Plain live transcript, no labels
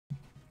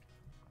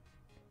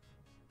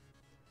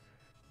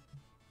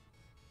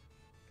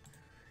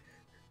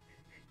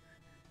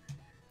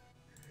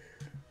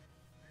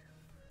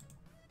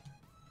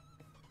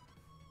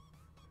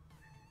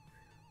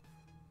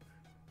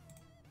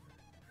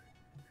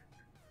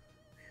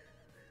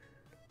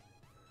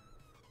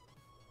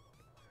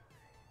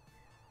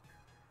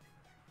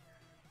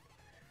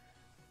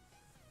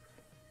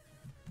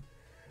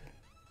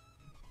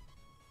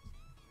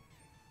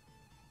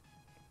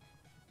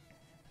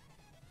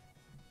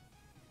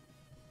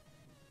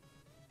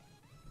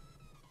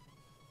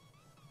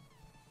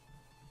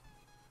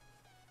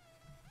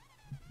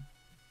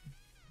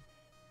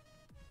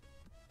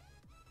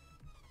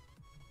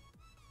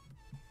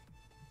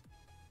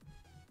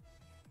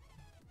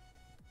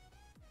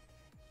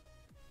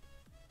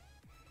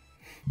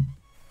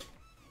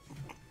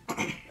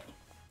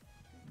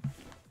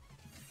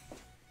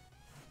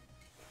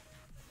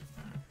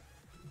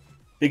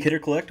Big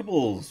Hitter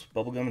Collectibles,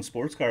 Bubblegum and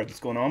Sports Card.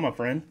 What's going on, my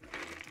friend?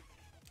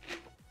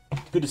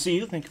 Good to see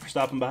you. Thank you for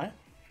stopping by.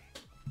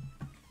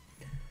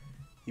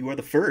 You are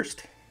the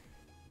first.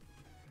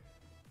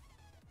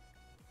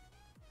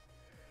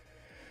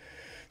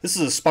 This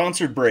is a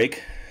sponsored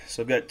break.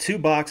 So I've got 2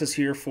 boxes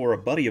here for a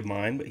buddy of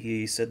mine, but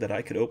he said that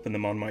I could open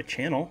them on my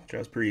channel, which I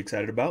was pretty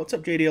excited about. What's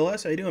up,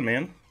 JDLS? How you doing,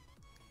 man?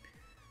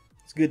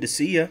 It's good to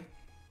see you.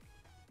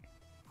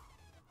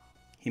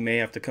 He may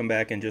have to come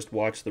back and just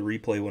watch the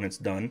replay when it's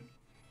done,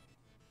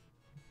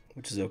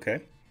 which is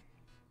okay.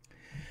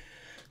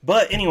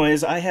 But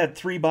anyways, I had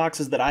 3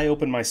 boxes that I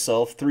opened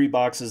myself, 3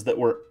 boxes that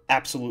were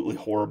absolutely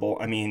horrible.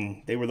 I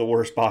mean, they were the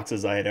worst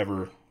boxes I had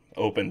ever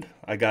opened.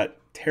 I got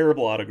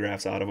terrible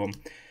autographs out of them.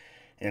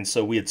 And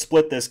so we had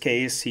split this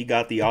case. He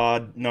got the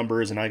odd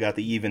numbers and I got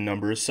the even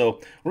numbers.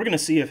 So we're going to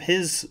see if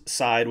his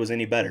side was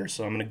any better.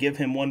 So I'm going to give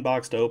him 1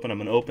 box to open. I'm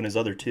going to open his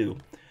other 2.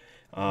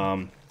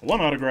 1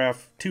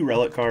 autograph, 2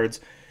 relic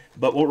cards.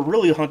 But what we're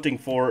really hunting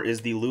for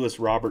is the Luis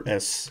Robert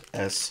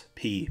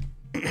SSP.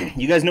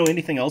 You guys know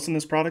anything else in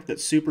this product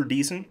that's super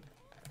decent?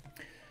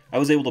 I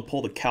was able to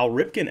pull the Cal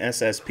Ripken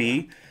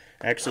SSP.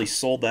 I actually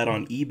sold that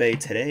on eBay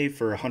today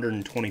for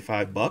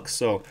 125 bucks.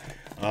 So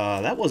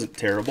that wasn't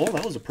terrible.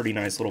 That was a pretty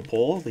nice little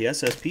pull. The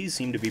SSPs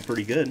seem to be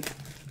pretty good.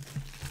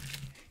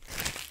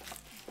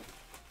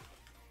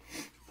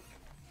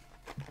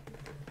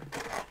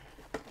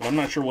 But I'm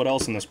not sure what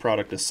else in this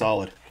product is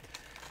solid.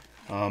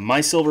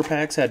 My silver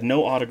packs had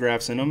no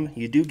autographs in them.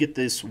 You do get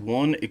this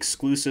 1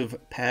 exclusive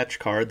patch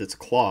card that's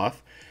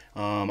cloth.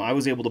 I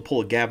was able to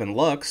pull a Gavin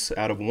Lux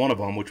out of one of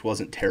them, which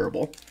wasn't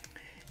terrible.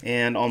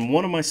 And on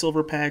one of my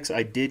silver packs,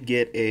 I did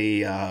get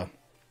a...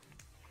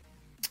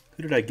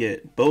 who did I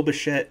get? Bo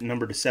Bichette,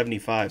 number to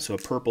 75, so a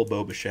purple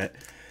Bo Bichette,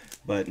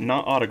 but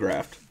not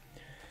autographed.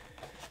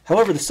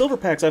 However, the silver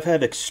packs I've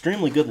had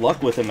extremely good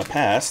luck with in the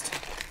past.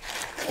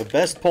 The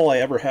best pull I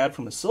ever had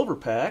from a silver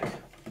pack...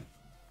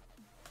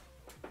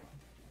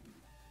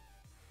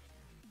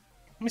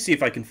 Let me see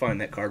if I can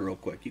find that card real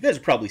quick. You guys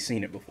have probably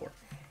seen it before.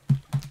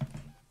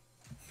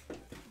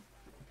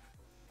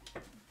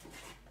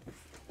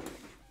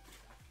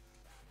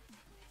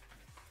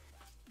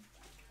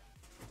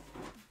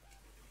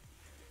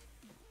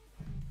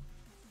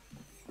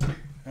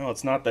 No,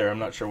 it's not there. I'm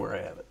not sure where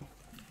I have it.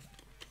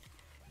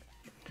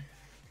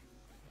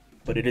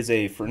 But it is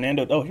a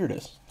Fernando... Oh, here it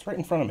is. It's right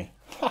in front of me.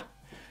 Ha!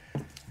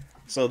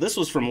 So this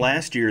was from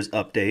last year's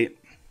update.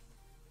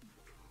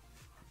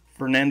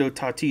 Fernando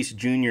Tatis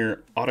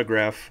Jr.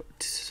 autograph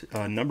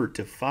numbered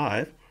to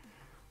 5.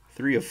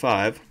 3 of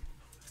 5.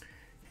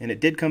 And it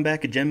did come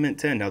back a Gem Mint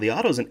 10. Now the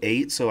auto's an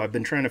 8, so I've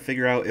been trying to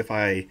figure out if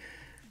I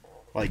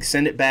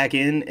send it back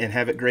in and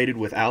have it graded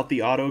without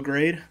the auto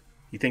grade.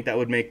 You think that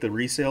would make the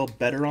resale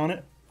better on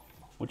it?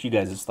 What's you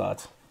guys'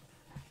 thoughts?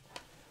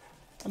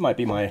 That might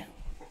be my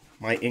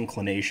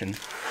inclination.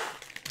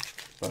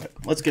 But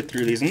let's get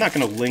through these. I'm not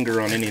going to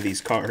linger on any of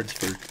these cards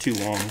for too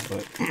long,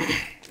 but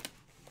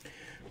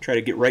try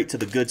to get right to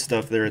the good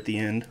stuff there at the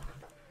end.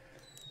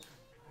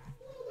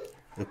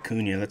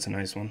 Acuna, that's a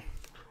nice one.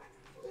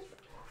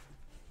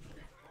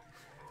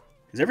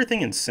 Is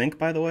everything in sync,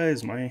 by the way?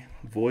 Is my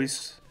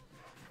voice,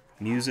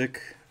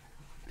 music,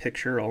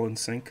 picture all in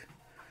sync?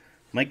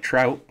 Mike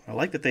Trout. I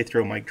like that they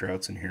throw Mike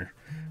Trouts in here.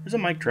 There's a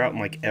Mike Trout in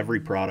like every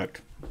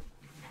product.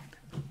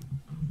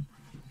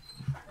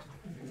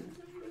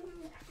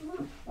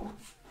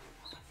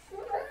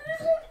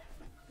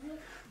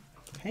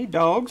 Hey,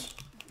 dogs.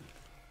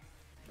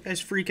 You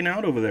guys freaking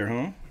out over there,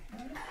 huh?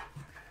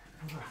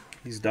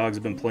 These dogs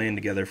have been playing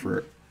together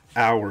for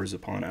hours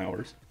upon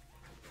hours.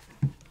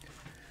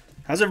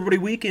 How's everybody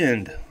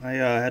weekend? I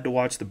had to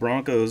watch the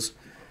Broncos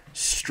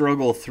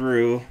struggle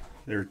through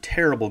their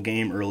terrible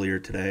game earlier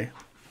today.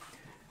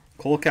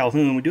 Cole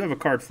Calhoun, we do have a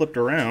card flipped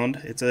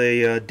around. It's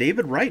a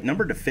David Wright,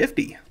 numbered to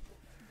 50.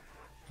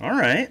 All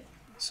right.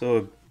 So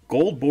a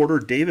gold border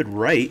David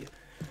Wright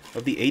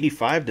of the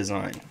 85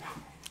 design.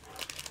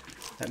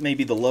 That may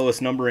be the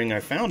lowest numbering I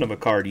found of a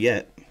card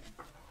yet.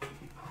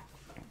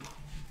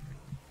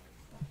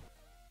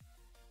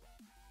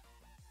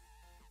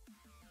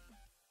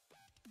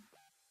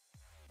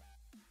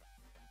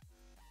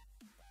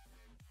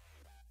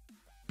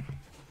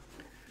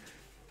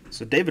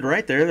 So David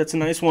Wright there, that's a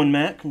nice one,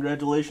 Matt.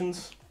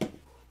 Congratulations.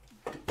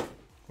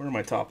 Where are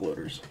my top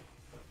loaders?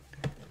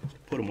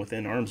 Put them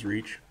within arm's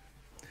reach.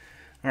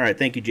 All right,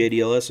 thank you,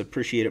 JDLS.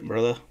 Appreciate it,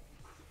 brother.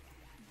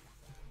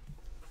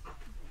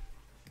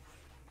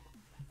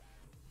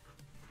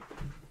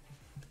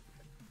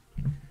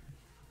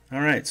 All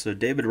right, so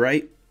David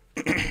Wright.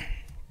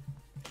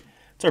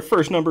 It's our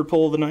first numbered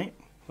pull of the night.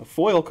 A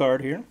foil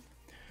card here.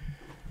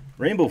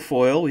 Rainbow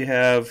foil, we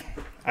have...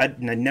 I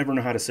never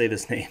know how to say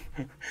this name.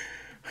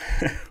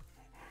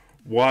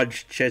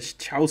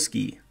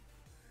 Wojciechowski.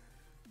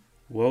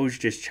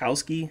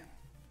 Wojciechowski?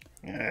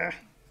 That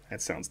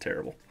sounds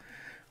terrible.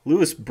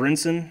 Lewis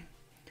Brinson,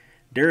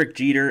 Derek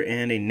Jeter,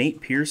 and a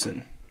Nate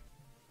Pearson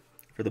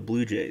for the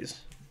Blue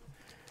Jays.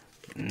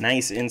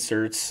 Nice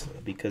inserts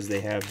because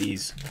they have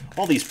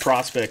all these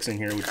prospects in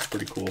here, which is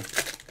pretty cool.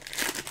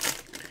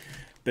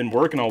 Been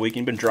working all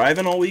weekend. Been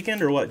driving all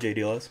weekend, or what,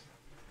 JDLS?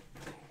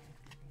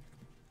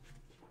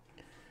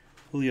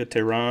 Julio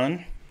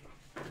Teheran.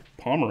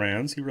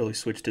 Pomeranz. He really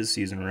switched his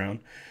season around.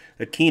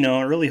 Aquino.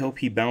 I really hope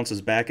he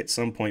bounces back at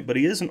some point, but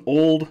he is an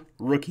old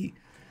rookie.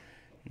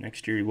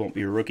 Next year he won't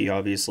be a rookie,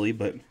 obviously,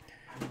 but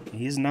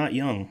he is not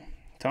young.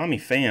 Tommy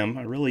Pham.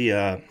 I really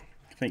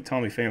think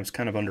Tommy Pham's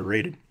kind of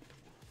underrated.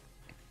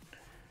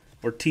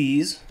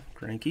 Ortiz.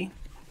 Cranky.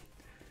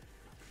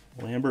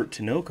 Lambert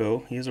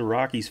Tinoco, he is a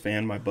Rockies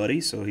fan, my buddy,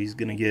 so he's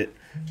going to get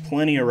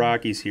plenty of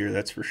Rockies here,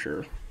 that's for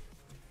sure.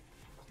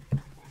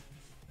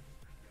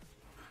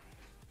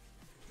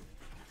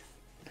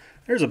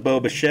 There's a Bo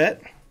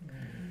Bichette.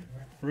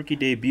 Rookie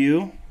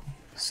debut.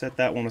 Set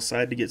that one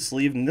aside to get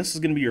sleeved, and this is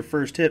going to be your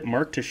first hit.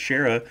 Mark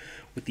Teixeira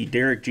with the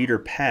Derek Jeter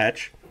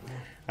patch.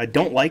 I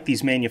don't like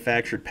these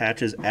manufactured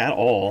patches at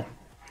all,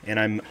 and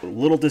I'm a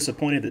little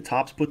disappointed that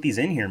Topps put these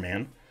in here,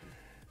 man.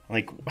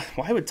 Like,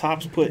 why would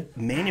Topps put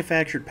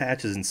manufactured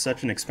patches in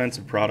such an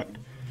expensive product?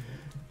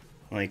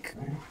 Like,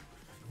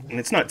 and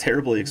it's not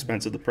terribly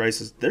expensive, the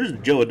prices. There's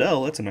Joe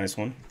Adele, that's a nice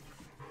one.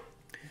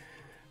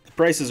 The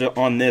prices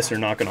on this are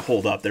not going to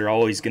hold up. They're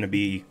always going to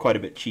be quite a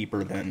bit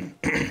cheaper than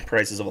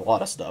prices of a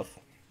lot of stuff.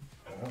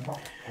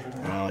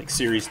 Like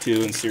Series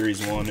 2 and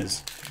Series 1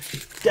 is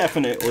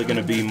definitely going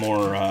to be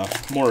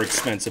more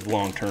expensive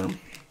long term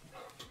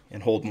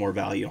and hold more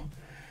value.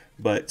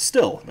 But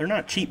still, they're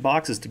not cheap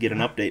boxes to get an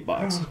update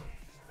box.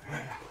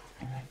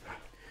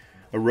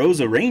 A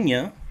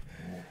Rosarena.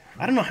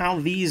 I don't know how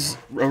these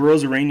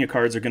Rosarena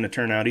cards are going to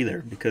turn out either,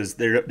 because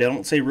they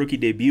don't say rookie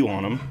debut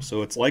on them,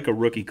 so it's like a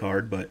rookie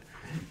card, but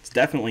it's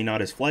definitely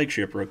not his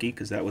flagship rookie,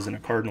 because that was in a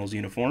Cardinals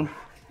uniform,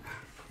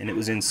 and it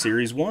was in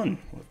Series 1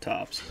 with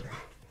Topps.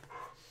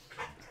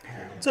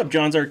 What's up,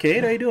 John's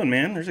Arcade? How you doing,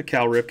 man? There's a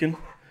Cal Ripken.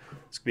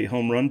 This could be a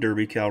home run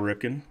derby Cal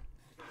Ripken.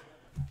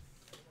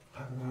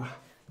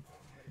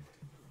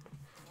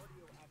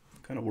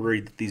 Kind of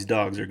worried that these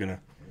dogs are gonna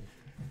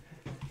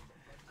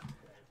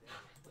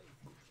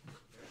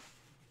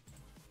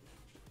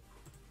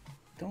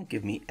don't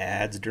give me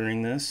ads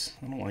during this.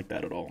 I don't like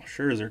that at all.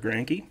 Scherzer,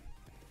 Greinke,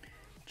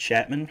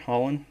 Chapman,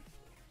 Holland,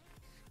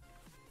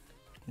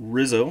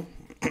 Rizzo.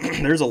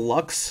 There's a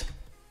Lux.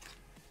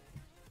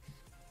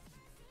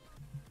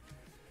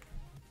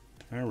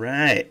 All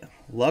right,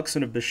 Lux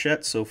and a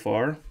Bichette so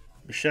far.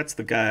 Bichette's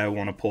the guy I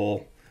want to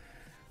pull.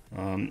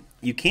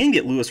 You can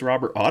get Luis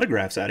Robert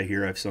autographs out of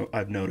here,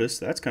 I've noticed.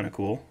 That's kind of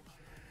cool.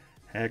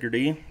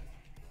 Haggerty.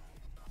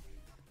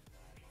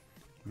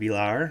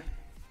 Villar.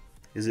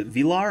 Is it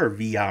Villar or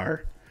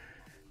VR?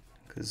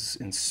 Because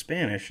in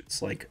Spanish,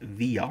 it's like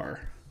VR.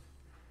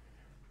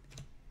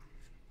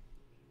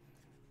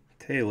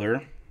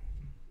 Taylor.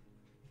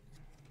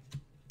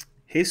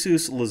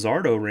 Jesus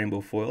Luzardo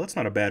rainbow foil. That's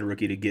not a bad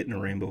rookie to get in a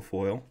rainbow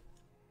foil.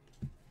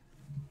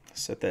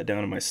 Set that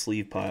down in my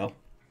sleeve pile.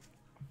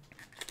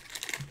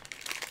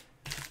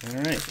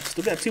 Alright,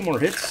 still got two more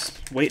hits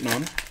waiting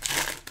on.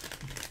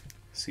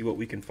 See what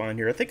we can find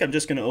here. I think I'm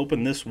just going to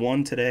open this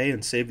one today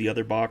and save the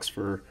other box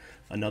for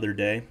another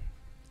day.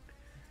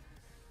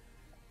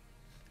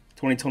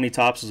 2020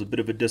 Topps was a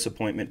bit of a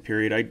disappointment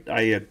period.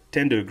 I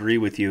tend to agree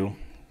with you.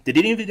 Did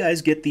any of you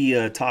guys get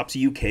the Topps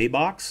UK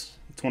box?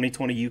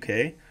 2020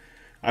 UK?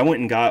 I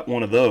went and got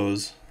one of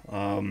those.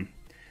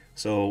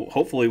 So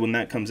hopefully when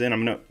that comes in,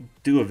 I'm going to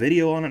do a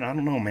video on it. I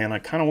don't know, man. I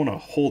kind of want to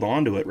hold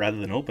on to it rather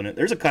than open it.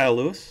 There's a Kyle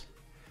Lewis.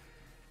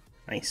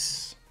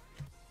 Nice.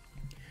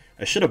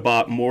 I should have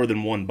bought more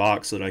than one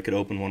box so that I could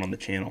open one on the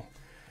channel.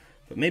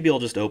 But maybe I'll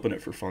just open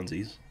it for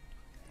funsies.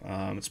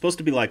 It's supposed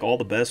to be like all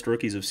the best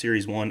rookies of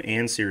Series 1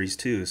 and Series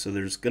 2, so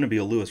there's going to be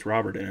a Luis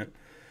Robert in it.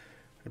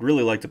 I'd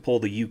really like to pull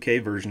the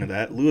UK version of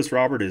that. Luis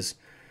Robert is,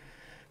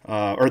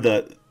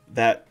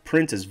 that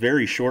print is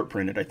very short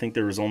printed. I think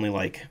there was only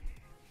like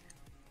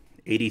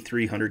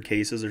 8,300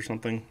 cases or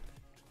something.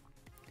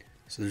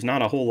 So there's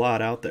not a whole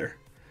lot out there.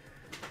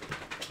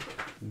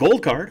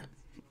 Gold card.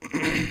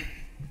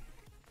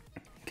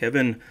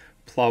 Kevin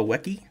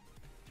Plawecki.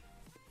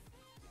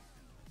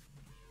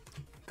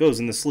 Goes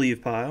in the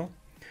sleeve pile.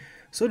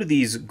 So do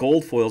these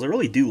gold foils. I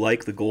really do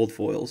like the gold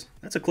foils.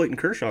 That's a Clayton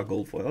Kershaw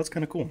gold foil. That's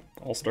kind of cool.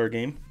 All-Star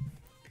Game.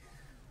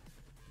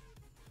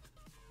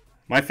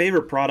 My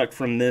favorite product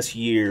from this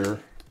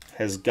year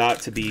has got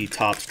to be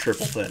Topps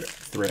Triple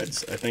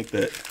Threads. I think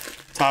that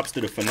Topps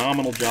did a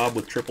phenomenal job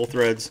with triple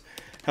threads.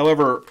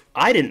 However,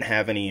 I didn't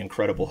have any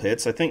incredible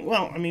hits. I think,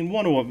 well, I mean,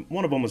 one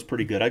of them was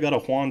pretty good. I got a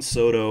Juan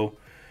Soto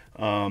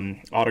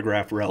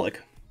autograph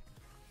relic.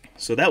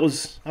 So I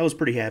was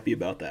pretty happy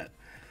about that.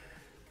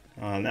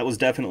 That was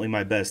definitely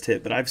my best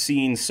hit. But I've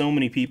seen so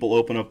many people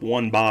open up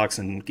one box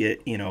and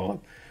get, you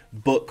know, a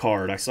book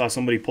card. I saw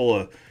somebody pull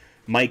a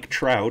Mike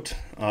Trout,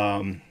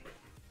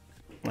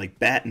 like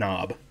bat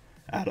knob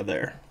out of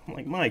there. I'm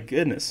like, my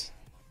goodness.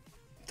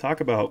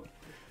 Talk about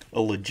a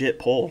legit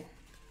pull.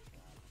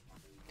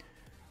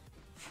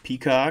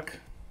 Peacock.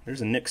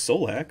 There's a Nick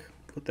Solak.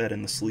 Put that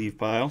in the sleeve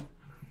pile.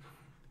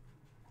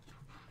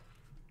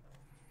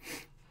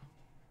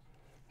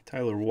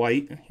 Tyler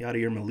White.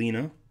 Yadier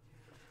Molina.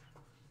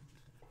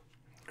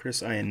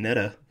 Chris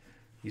Iannetta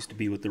used to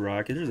be with the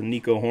Rockets. There's a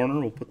Nico Horner.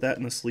 We'll put that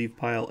in the sleeve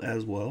pile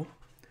as well.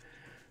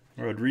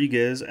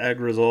 Rodriguez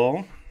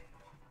Agrazal.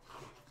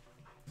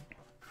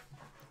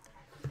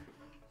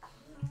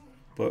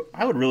 But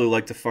I would really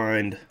like to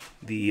find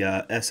the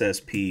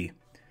SSP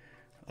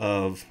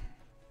of...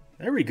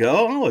 There we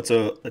go. Oh,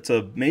 it's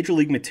a Major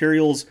League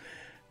Materials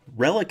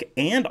relic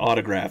and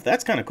autograph.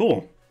 That's kind of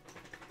cool.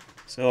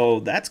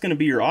 So that's going to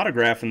be your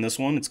autograph in this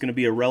one. It's going to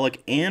be a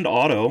relic and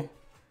auto.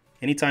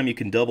 Anytime you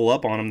can double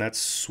up on them, that's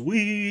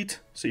sweet.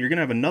 So you're going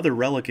to have another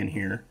relic in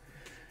here.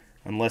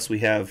 Unless we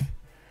have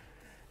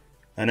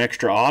an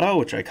extra auto,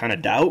 which I kind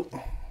of doubt.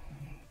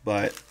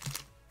 But,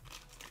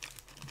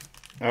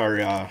 or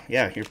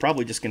yeah, you're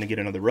probably just going to get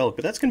another relic.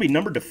 But that's going to be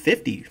numbered to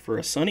 50 for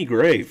a Sonny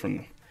Gray from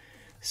the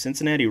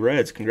Cincinnati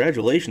Reds.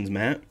 Congratulations,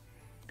 Matt.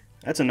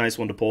 That's a nice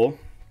one to pull.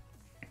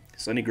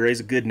 Sonny Gray's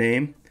a good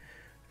name.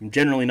 I'm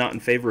generally not in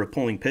favor of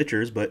pulling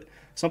pitchers, but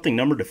something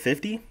numbered to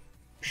 50?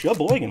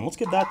 Sheboygan, let's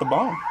get that at the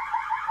bottom.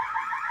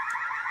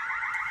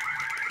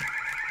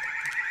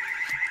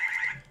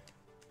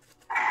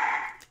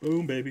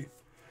 Boom, baby.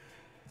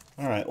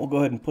 All right, we'll go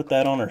ahead and put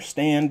that on our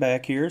stand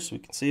back here so we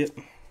can see it.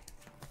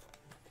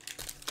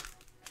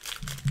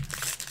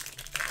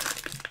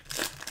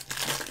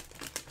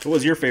 What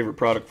was your favorite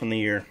product from the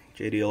year,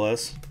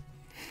 JDLS?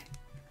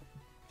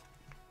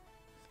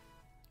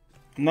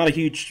 I'm not a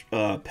huge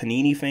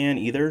Panini fan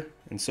either,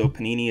 and so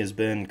Panini has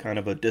been kind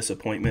of a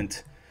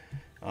disappointment.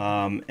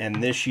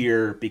 And this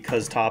year,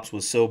 because Topps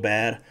was so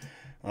bad,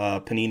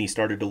 Panini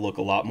started to look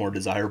a lot more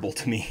desirable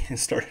to me and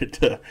started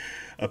to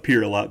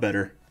appear a lot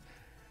better.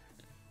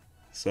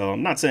 So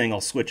I'm not saying I'll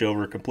switch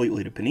over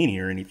completely to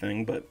Panini or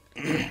anything, but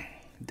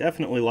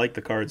definitely like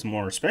the cards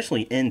more,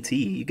 especially NT.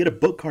 You get a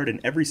book card in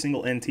every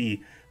single NT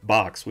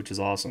box, which is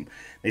awesome.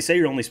 They say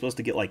you're only supposed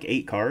to get like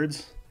 8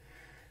 cards.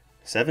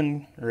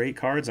 7 or 8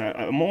 cards.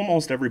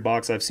 Almost every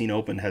box I've seen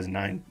open has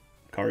 9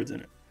 cards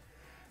in it.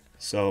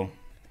 So,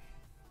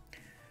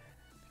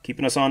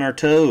 keeping us on our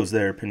toes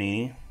there,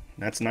 Panini.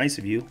 That's nice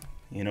of you,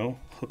 you know,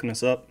 hooking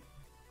us up.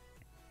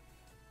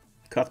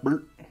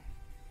 Cuthbert.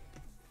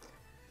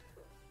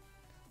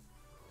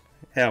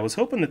 Yeah, I was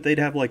hoping that they'd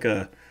have like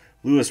a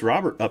Lewis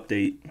Robert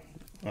update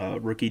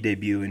rookie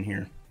debut in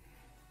here.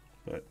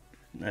 But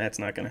that's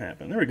not going to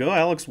happen. There we go,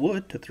 Alex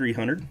Wood to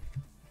 300.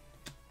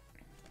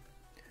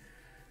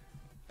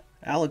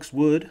 Alex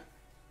Wood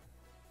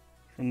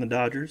from the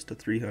Dodgers to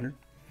 300.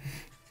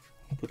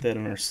 Put that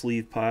in our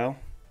sleeve pile.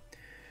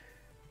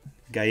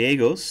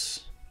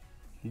 Gallegos,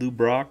 Lou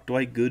Brock,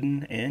 Dwight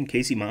Gooden, and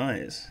Casey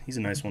Mize. He's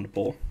a nice one to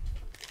pull.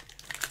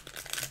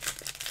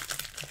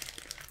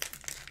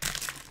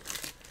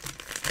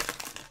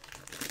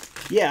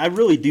 Yeah, I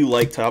really do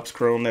like Topps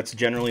Chrome. That's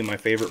generally my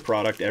favorite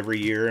product every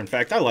year. In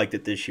fact, I liked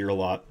it this year a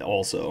lot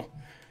also.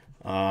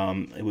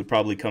 It would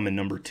probably come in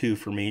number 2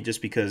 for me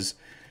just because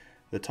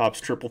the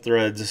Topps Triple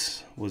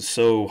Threads was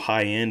so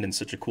high-end and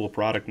such a cool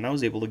product, and I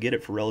was able to get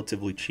it for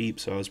relatively cheap,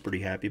 so I was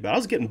pretty happy. But I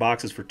was getting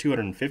boxes for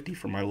 $250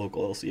 from my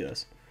local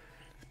LCS.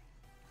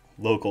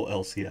 Local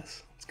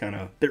LCS. It's kind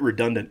of a bit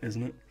redundant,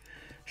 isn't it?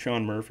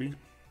 Sean Murphy.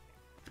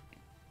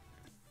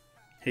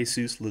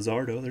 Jesus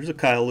Luzardo. There's a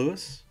Kyle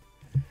Lewis.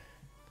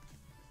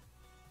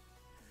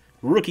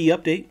 Rookie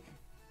update.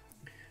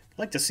 I'd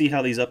like to see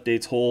how these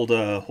updates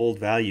hold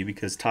value,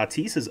 because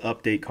Tatis's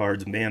update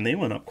cards, man, they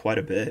went up quite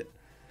a bit.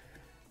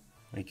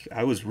 Like,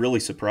 I was really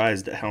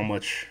surprised at how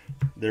much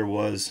there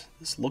was.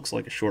 This looks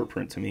like a short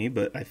print to me,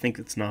 but I think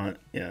it's not.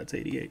 Yeah, it's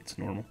 88. It's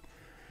normal.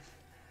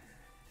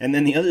 And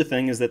then the other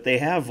thing is that they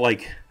have,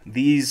 like,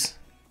 these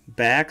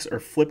backs are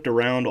flipped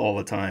around all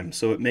the time,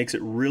 so it makes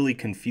it really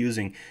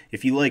confusing.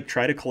 If you, like,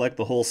 try to collect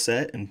the whole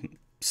set and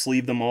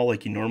sleeve them all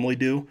like you normally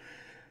do.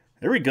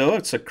 There we go.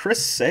 It's a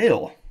Chris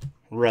Sale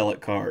relic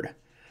card.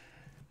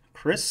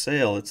 Chris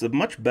Sale. It's a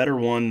much better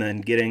one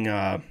than getting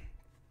a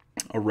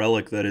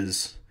relic that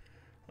is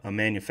a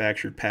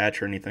manufactured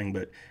patch or anything,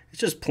 but it's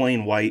just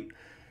plain white.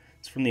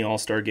 It's from the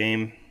All-Star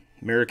Game,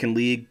 American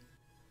League.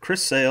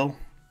 Chris Sale,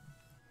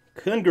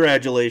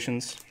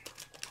 congratulations.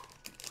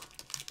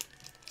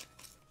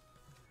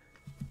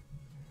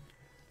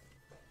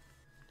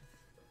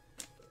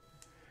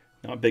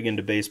 Not big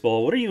into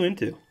baseball. What are you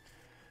into?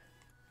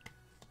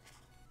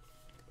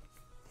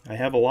 I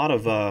have a lot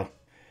of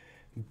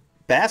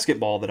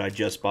basketball that I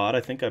just bought.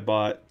 I think I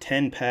bought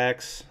 10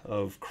 packs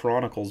of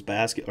Chronicles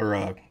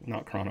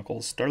not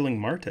Chronicles, Starling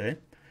Marte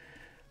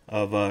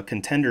of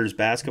Contenders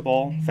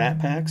basketball fat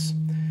packs.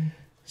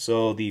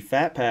 So the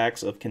fat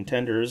packs of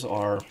Contenders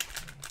are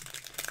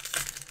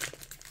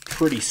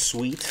pretty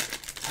sweet,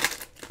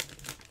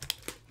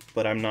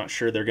 but I'm not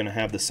sure they're going to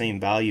have the same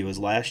value as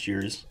last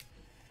year's.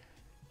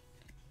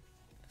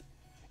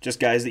 Just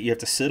guys that you have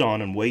to sit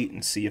on and wait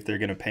and see if they're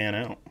going to pan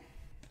out.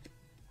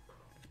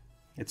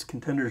 It's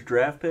Contenders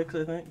draft picks,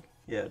 I think.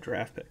 Yeah,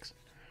 draft picks.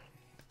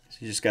 So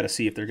you just got to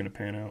see if they're going to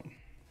pan out.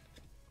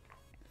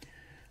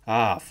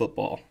 Ah,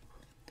 football.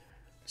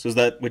 So is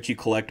that what you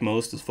collect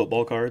most, is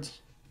football cards?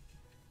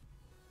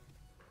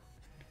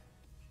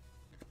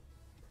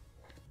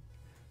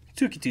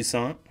 Touki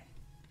Toussaint.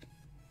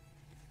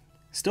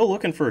 Still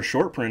looking for a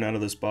short print out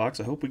of this box.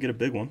 I hope we get a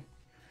big one.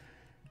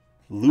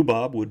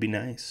 Lubob would be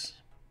nice.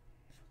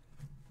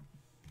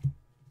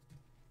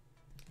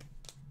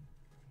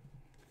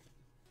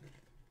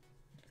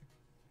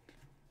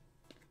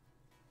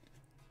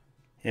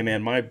 Hey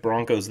man, my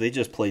Broncos, they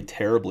just played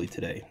terribly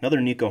today.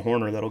 Another Nico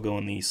Horner, that'll go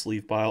in the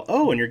sleeve pile.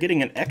 Oh, and you're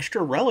getting an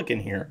extra relic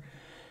in here.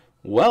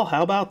 Well,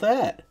 how about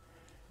that?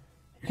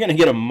 You're going to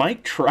get a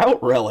Mike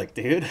Trout relic,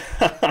 dude.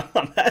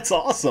 That's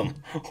awesome.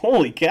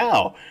 Holy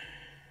cow.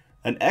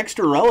 An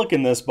extra relic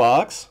in this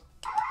box.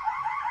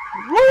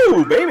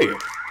 Woo, baby.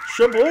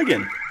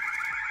 Sheboygan.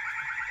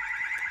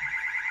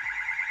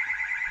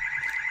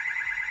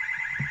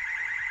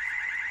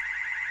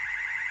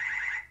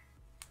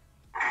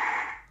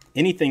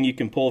 Anything you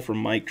can pull from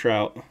Mike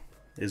Trout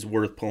is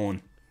worth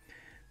pulling.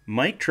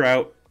 Mike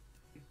Trout,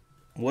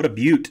 what a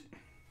beaut.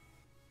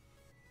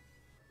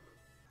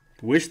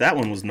 Wish that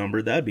one was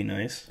numbered. That'd be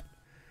nice.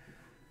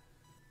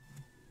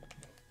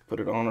 Put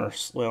it on our,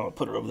 well, I'll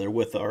put it over there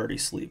with the already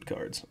sleeved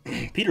cards.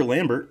 Peter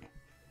Lambert.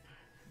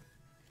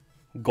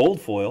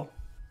 Gold foil.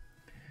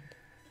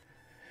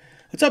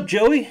 What's up,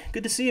 Joey?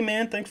 Good to see you,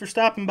 man. Thanks for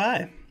stopping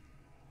by.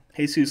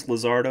 Jesus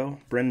Luzardo.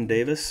 Brendan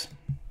Davis.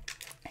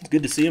 It's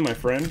good to see you, my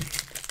friend.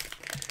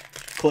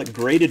 Collect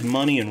graded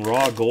money and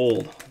raw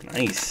gold.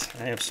 Nice.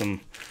 I have a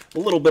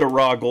little bit of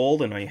raw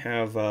gold, and I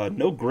have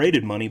no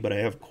graded money, but I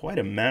have quite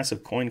a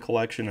massive coin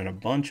collection and a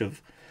bunch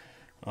of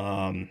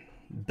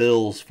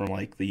bills from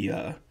like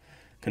the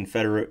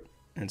Confederate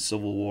and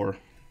Civil War.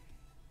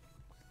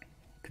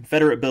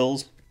 Confederate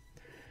bills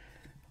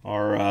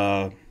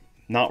are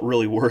not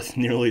really worth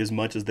nearly as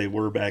much as they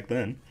were back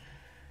then.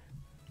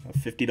 A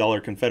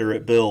 $50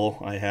 Confederate bill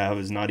I have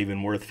is not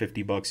even worth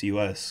 50 bucks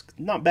US.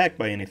 Not backed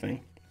by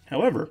anything.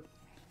 However,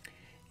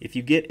 if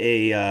you get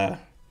a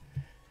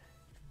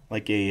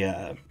like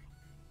a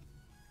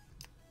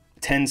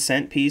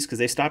 10-cent piece, because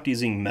they stopped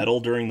using metal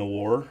during the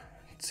war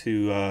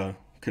to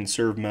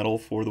conserve metal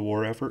for the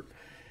war effort,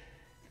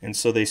 and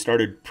so they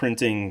started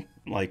printing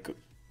like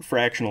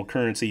fractional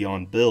currency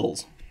on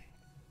bills.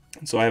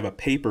 And so I have a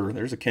paper,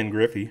 there's a Ken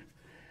Griffey.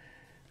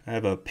 I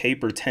have a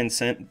paper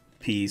 10-cent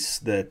piece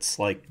that's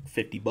like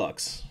 50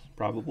 bucks,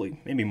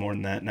 probably, maybe more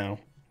than that now.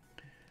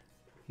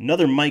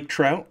 Another Mike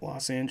Trout,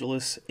 Los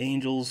Angeles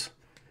Angels.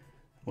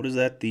 What is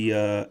that? The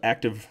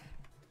active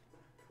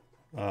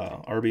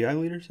RBI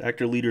leaders?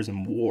 Active leaders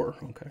in war.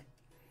 Okay.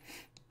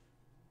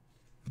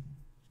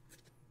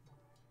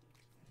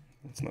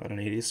 It's not an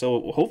 80.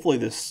 So hopefully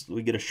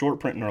we get a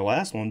short print in our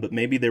last one, but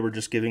maybe they were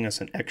just giving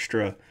us an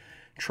extra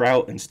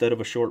Trout instead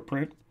of a short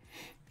print.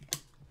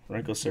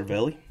 Franco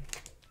Cervelli.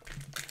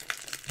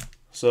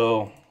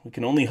 So we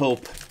can only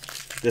hope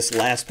this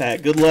last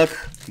pack. Good luck,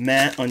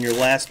 Matt, on your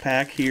last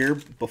pack here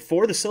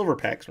before the silver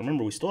packs.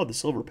 Remember, we still have the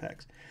silver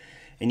packs.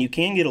 And you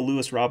can get a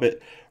Lewis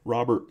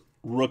Robert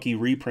rookie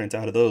reprint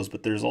out of those,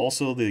 but there's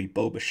also the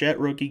Bo Bichette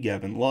rookie,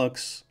 Gavin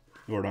Lux,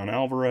 Jordan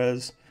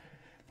Alvarez.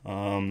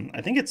 I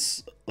think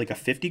it's like a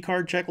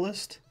 50-card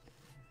checklist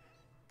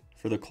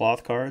for the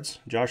cloth cards.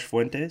 Josh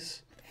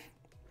Fuentes.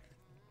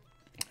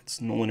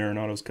 It's Nolan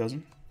Arenado's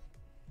cousin.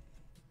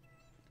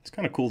 It's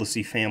kind of cool to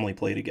see family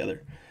play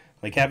together.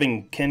 Like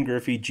having Ken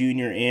Griffey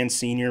Jr. and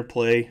Sr.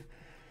 play,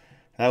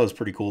 that was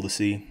pretty cool to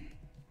see.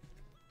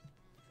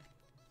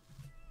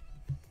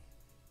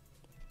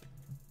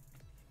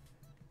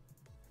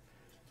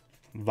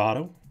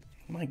 Votto.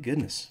 My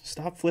goodness.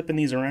 Stop flipping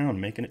these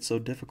around, making it so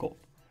difficult.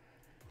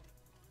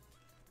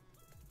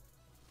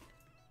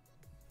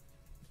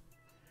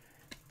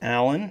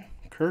 Allen,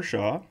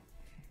 Kershaw,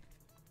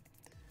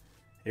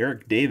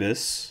 Eric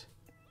Davis,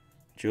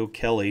 Joe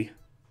Kelly,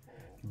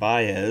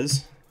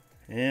 Baez,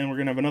 and we're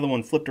going to have another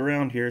one flipped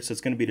around here, so it's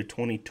going to be to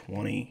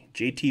 2020.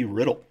 JT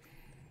Riddle.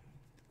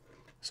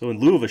 So in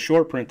lieu of a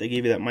short print, they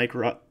gave you that Mike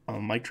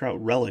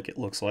Trout relic, it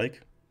looks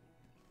like.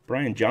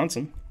 Brian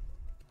Johnson.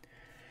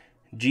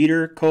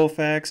 Jeter,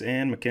 Koufax,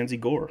 and Mackenzie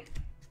Gore.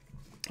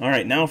 All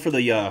right, now for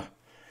the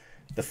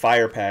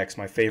fire packs,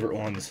 my favorite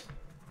ones.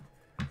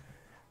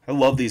 I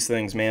love these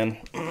things, man.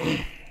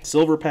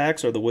 Silver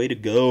packs are the way to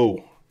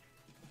go.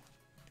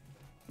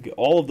 Get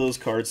all of those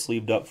cards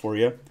sleeved up for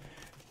you.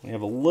 We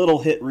have a little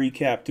hit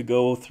recap to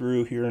go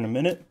through here in a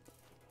minute.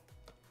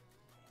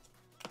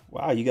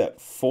 Wow, you got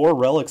 4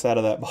 relics out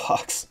of that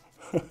box.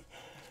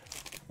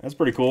 That's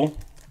pretty cool.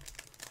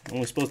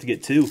 Only supposed to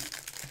get 2.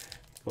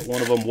 But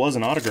one of them was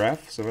an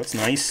autograph, so that's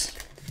nice.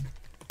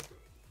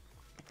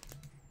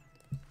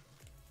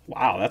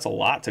 Wow, that's a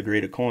lot to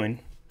grade a coin.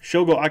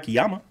 Shogo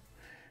Akiyama,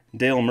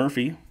 Dale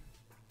Murphy,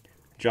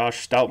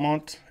 Josh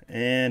Stoutmont,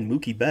 and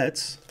Mookie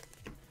Betts.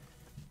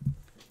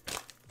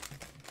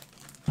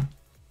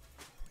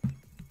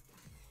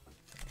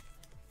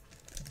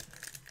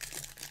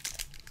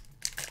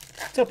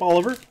 What's up,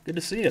 Oliver? Good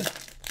to see you.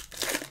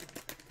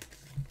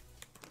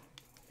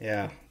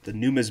 Yeah, the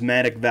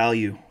numismatic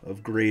value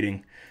of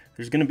grading.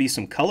 There's going to be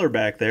some color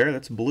back there.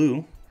 That's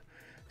blue.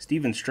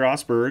 Steven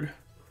Strasburg.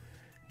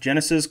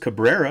 Genesis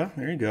Cabrera.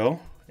 There you go.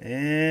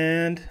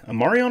 And a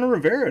Mariano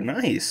Rivera.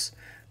 Nice.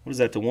 What is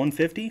that, to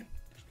 150?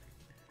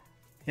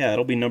 Yeah,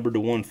 it'll be numbered to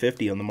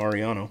 150 on the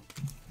Mariano.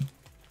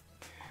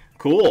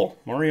 Cool.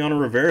 Mariano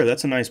Rivera.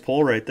 That's a nice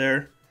pull right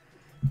there.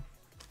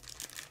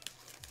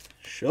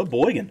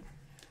 Sheboygan.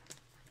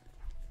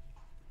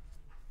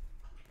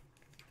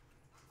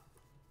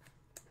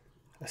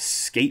 A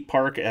skate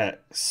park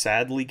at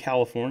Sadley,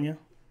 California.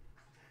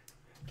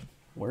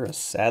 Where is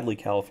Sadley,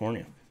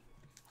 California?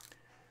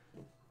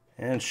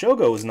 And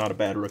Shogo is not a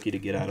bad rookie to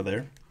get out of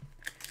there.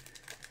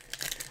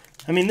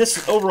 I mean,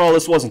 overall,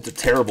 this wasn't a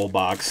terrible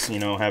box, you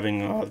know,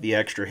 having the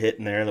extra hit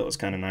in there. That was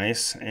kind of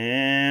nice.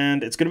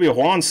 And it's going to be a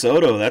Juan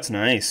Soto. That's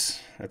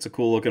nice. That's a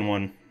cool looking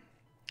one.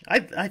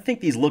 I think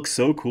these look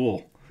so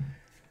cool.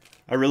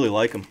 I really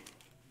like them.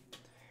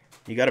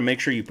 You got to make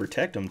sure you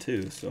protect them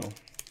too, so.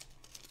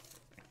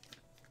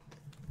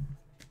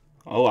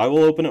 Oh, I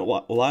will open it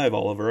live,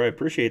 Oliver. I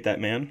appreciate that,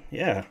 man.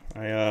 Yeah,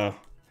 I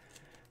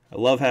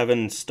love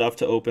having stuff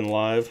to open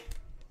live.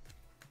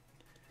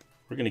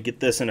 We're going to get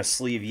this in a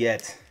sleeve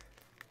yet.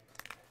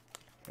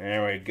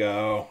 There we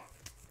go.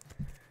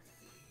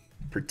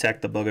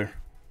 Protect the booger.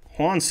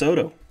 Juan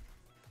Soto.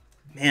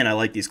 Man, I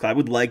like these. I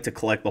would like to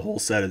collect the whole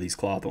set of these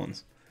cloth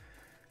ones.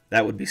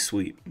 That would be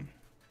sweet.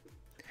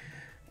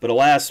 But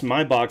alas,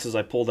 my boxes,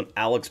 I pulled an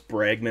Alex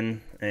Bregman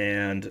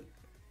and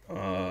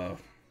I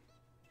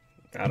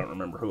don't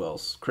remember who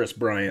else. Chris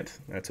Bryant.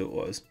 That's who it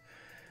was.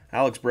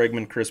 Alex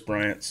Bregman, Chris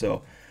Bryant.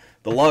 So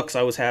the Lux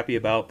I was happy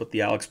about, but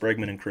the Alex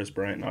Bregman and Chris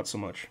Bryant not so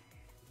much.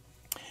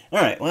 All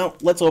right, well,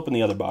 let's open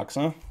the other box,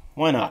 huh?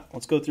 Why not?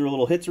 Let's go through a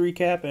little hits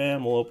recap,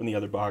 and we'll open the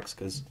other box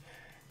because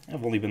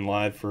I've only been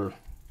live for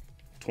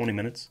 20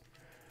 minutes.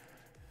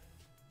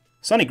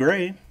 Sonny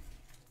Gray,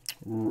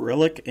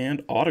 relic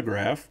and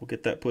autograph. We'll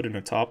get that put in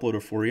a top loader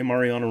for you.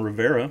 Mariano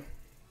Rivera.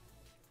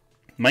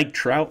 Mike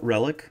Trout,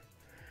 relic.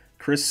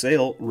 Chris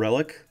Sale,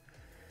 relic.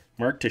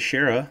 Mark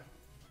Teixeira,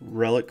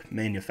 relic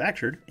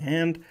manufactured.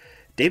 And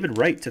David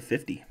Wright to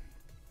 50.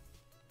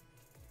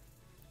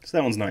 So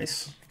that one's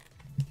nice.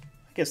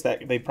 I guess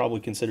that they probably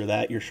consider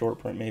that your short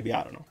print, maybe.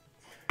 I don't know.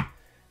 You're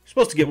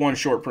supposed to get one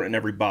short print in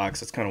every box.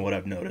 That's kind of what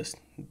I've noticed.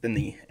 Been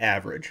the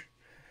average.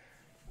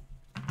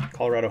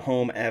 Colorado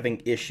home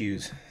having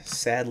issues.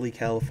 Sadly,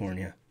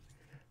 California.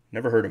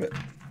 Never heard of it.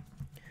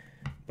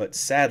 But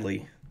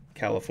sadly,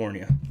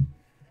 California.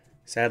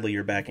 Sadly,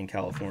 you're back in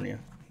California.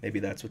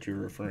 Maybe that's what you're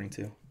referring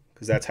to.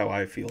 Because that's how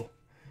I feel.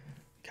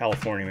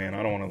 California, man.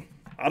 I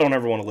don't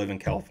ever want to live in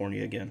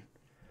California again.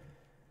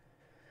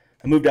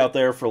 I moved out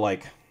there for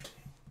like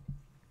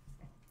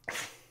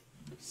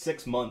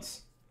 6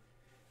 months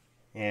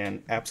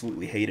and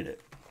absolutely hated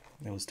it.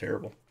 It was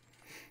terrible.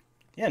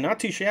 Yeah, not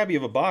too shabby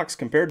of a box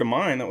compared to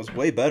mine. That was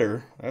way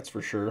better, that's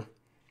for sure.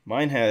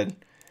 Mine had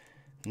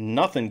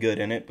nothing good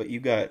in it, but you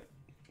got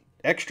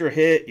extra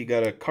hit, you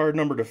got a card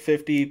number to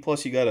 50,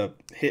 plus you got a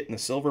hit in the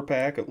silver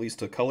pack, at least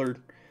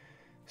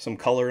some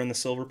color in the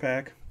silver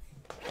pack.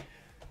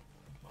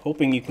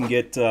 Hoping you can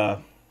get,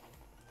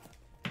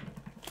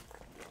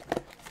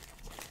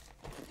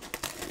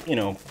 you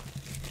know,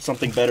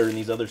 something better in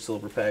these other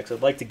silver packs.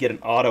 I'd like to get an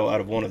auto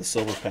out of one of the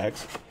silver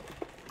packs.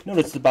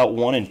 Notice it's about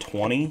 1 in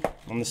 20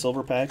 on the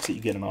silver packs that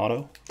you get an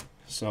auto.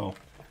 So,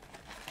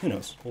 who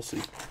knows? We'll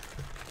see.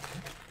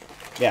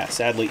 Yeah,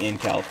 sadly in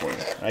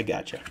California. I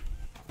gotcha.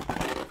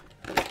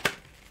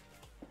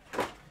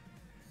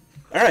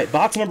 All right,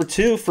 box number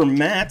 2 for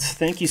Matt.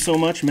 Thank you so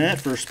much,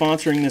 Matt, for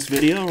sponsoring this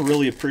video.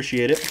 Really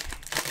appreciate it.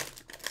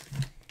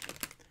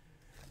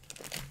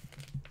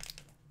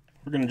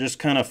 We're going to just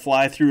kind of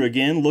fly through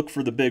again, look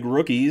for the big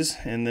rookies,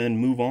 and then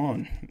move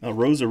on.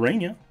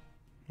 Rosarena.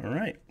 All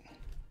right.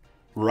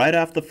 Right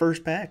off the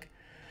first pack.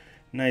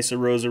 Nice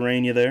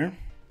Rosarena there.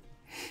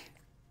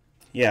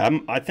 Yeah,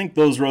 I think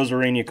those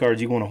Rosarena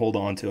cards you want to hold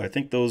on to. I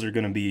think those are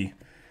going to be,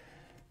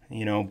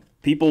 you know,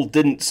 people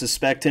didn't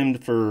suspect him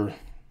for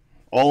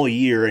all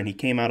year, and he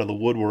came out of the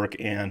woodwork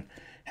and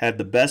had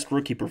the best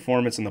rookie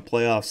performance in the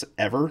playoffs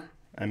ever.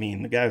 I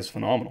mean, the guy was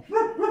phenomenal.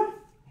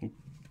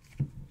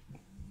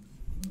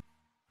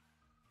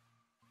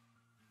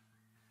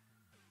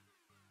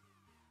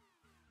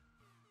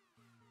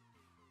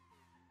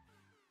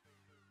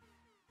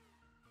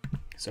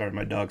 Sorry,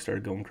 my dog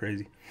started going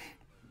crazy.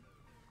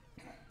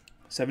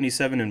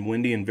 77 and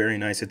windy and very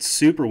nice. It's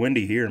super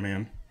windy here,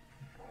 man.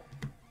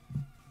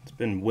 It's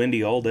been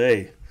windy all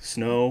day.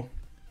 Snow.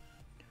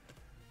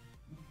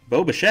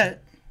 Bo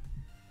Bichette.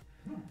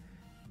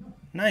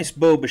 Nice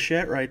Bo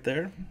Bichette right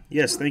there.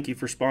 Yes, thank you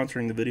for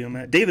sponsoring the video,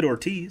 Matt. David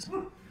Ortiz.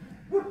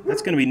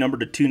 That's going to be numbered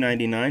to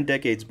 299.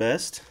 Decade's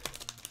best.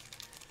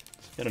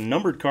 Got a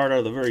numbered card out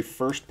of the very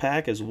first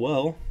pack as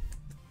well.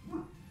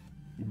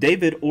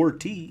 David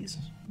Ortiz.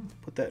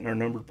 Put that in our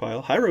numbered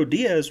pile. Jairo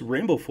Diaz,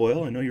 rainbow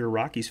foil. I know you're a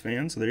Rockies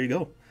fan, so there you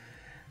go.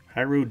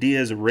 Jairo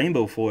Diaz,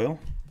 rainbow foil.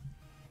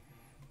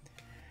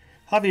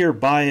 Javier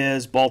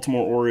Baez,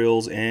 Baltimore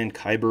Orioles, and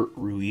Keibert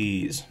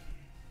Ruiz.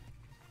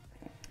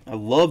 I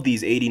love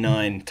these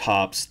 89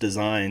 tops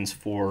designs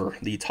for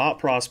the top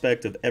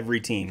prospect of every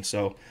team.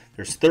 So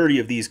there's 30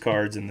 of these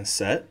cards in this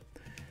set,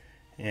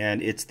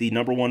 and it's the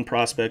 #1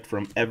 prospect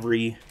from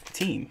every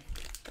team.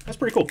 That's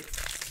pretty cool.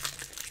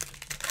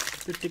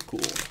 Pretty cool.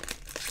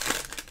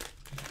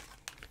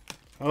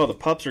 Oh, the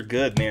pups are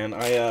good, man.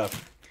 I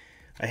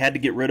had to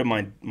get rid of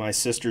my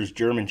sister's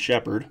German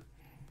Shepherd.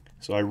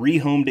 So I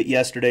rehomed it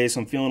yesterday,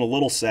 so I'm feeling a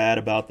little sad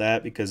about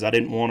that because I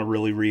didn't want to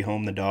really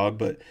rehome the dog,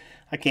 but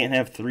I can't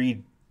have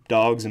 3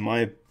 dogs in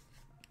my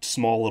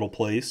small little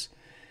place.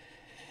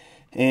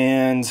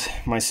 And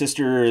my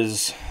sister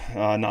is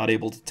not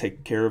able to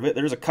take care of it.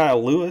 There's a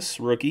Kyle Lewis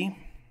rookie.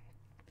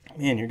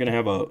 Man, you're going to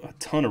have a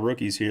ton of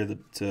rookies here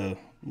to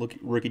look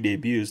at rookie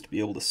debuts to be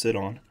able to sit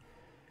on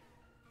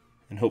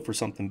and hope for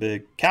something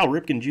big. Cal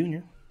Ripken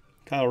Jr.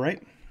 Kyle,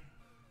 right?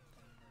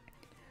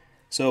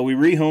 So we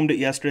rehomed it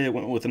yesterday. It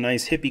went with a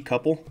nice hippie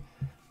couple.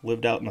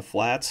 Lived out in the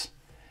flats.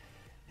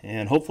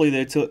 And hopefully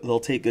they'll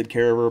take good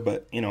care of her,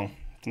 but, you know,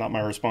 it's not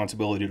my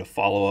responsibility to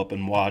follow up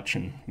and watch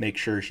and make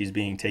sure she's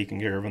being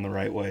taken care of in the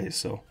right way.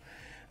 So,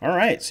 all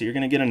right, so you're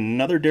going to get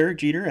another Derek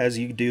Jeter, as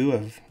you do,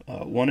 of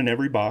one in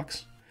every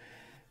box.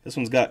 This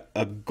one's got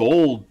a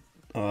gold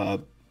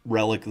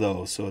relic,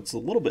 though, so it's a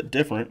little bit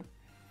different.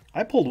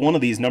 I pulled one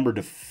of these numbered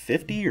to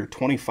 50 or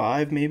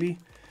 25, maybe,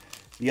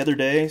 the other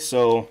day.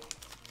 So,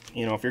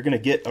 you know, if you're going to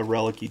get a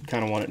relic, you'd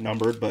kind of want it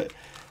numbered. But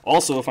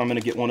also, if I'm going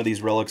to get one of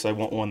these relics, I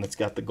want one that's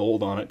got the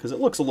gold on it because it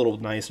looks a little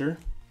nicer.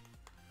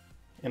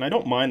 And I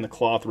don't mind the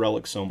cloth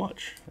relics so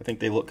much. I think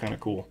they look kind of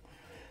cool.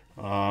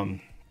 However,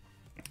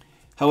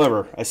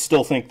 I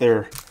still think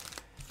they're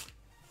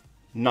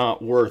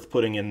not worth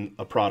putting in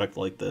a product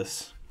like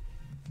this.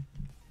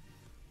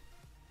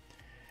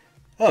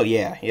 Oh,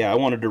 yeah, I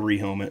wanted to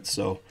rehome it,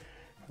 so,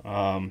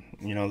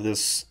 you know,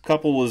 this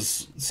couple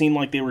seemed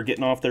like they were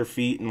getting off their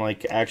feet and,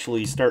 like,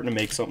 actually starting to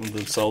make something of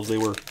themselves. They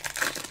were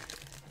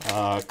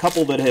a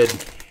couple that had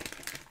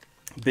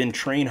been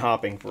train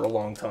hopping for a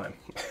long time.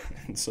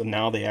 And so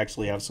now they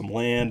actually have some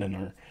land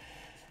and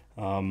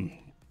are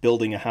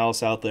building a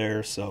house out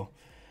there, so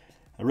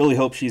I really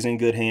hope she's in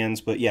good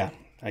hands, but yeah,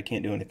 I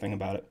can't do anything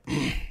about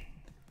it.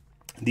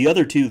 The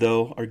other 2,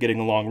 though, are getting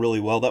along really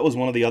well. That was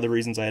one of the other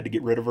reasons I had to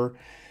get rid of her.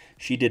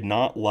 She did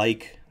not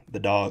like the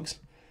dogs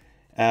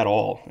at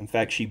all. In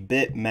fact, she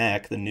bit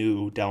Mac, the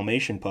new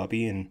Dalmatian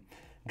puppy, and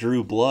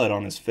drew blood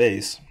on his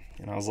face.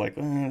 And I was like,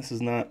 this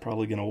is not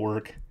probably going to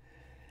work.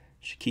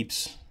 She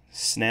keeps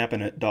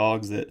snapping at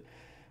dogs that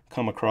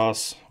come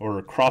across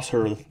or cross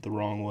her the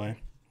wrong way.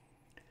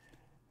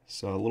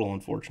 So a little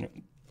unfortunate.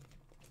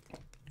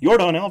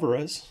 Yordan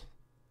Alvarez.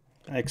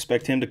 I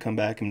expect him to come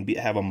back and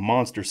have a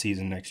monster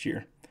season next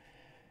year.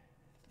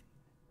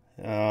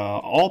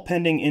 All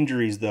pending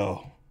injuries,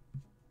 though.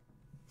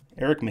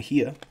 Eric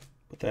Mejia,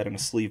 put that in a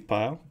sleeve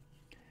pile.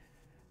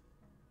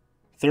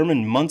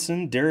 Thurman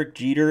Munson, Derek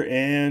Jeter,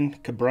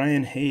 and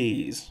Ke'Bryan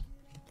Hayes.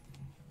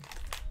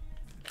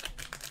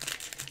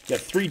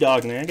 Got 3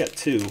 dogs now. I got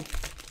 2.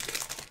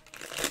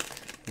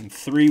 And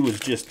 3 was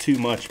just too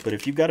much. But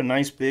if you've got a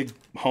nice big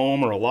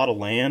home or a lot of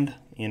land,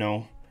 you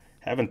know,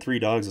 having 3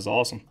 dogs is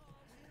awesome.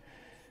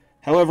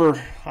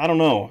 However, I don't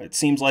know. It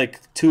seems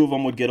like 2 of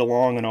them would get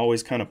along and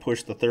always kind of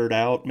push the 3rd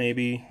out,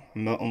 maybe,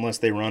 unless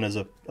they run as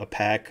a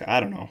pack.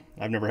 I don't know.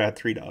 I've never had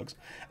 3 dogs.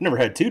 I've never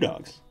had 2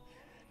 dogs.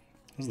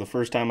 This is the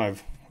first time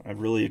I've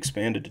really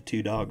expanded to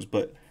 2 dogs.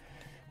 But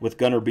with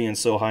Gunnar being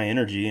so high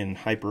energy and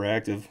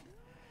hyperactive,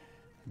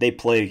 they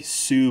play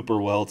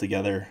super well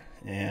together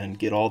and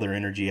get all their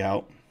energy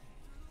out.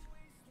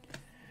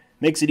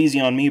 Makes it easy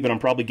on me, but I'm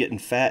probably getting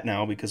fat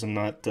now because I'm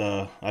not,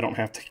 I don't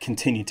have to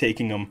continue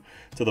taking them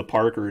to the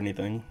park or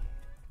anything.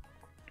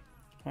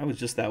 I was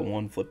just that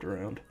one flipped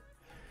around.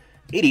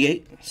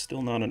 88,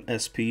 still not an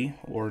SP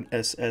or an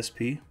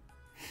SSP.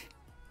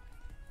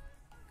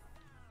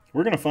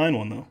 We're going to find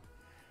one, though.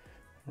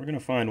 We're going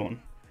to find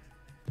one.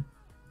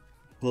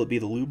 Will it be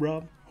the Lube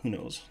Rob? Who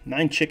knows?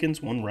 9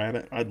 chickens, 1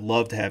 rabbit. I'd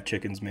love to have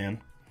chickens, man.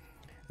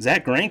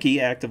 Zach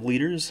Greinke, active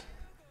leaders.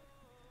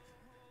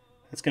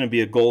 That's going to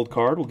be a gold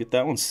card. We'll get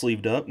that one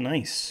sleeved up.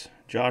 Nice.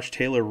 Josh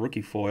Taylor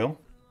rookie foil.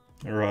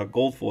 Or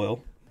gold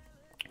foil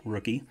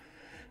rookie.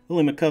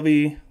 Willie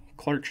McCovey,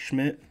 Clark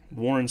Schmidt,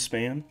 Warren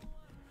Spahn.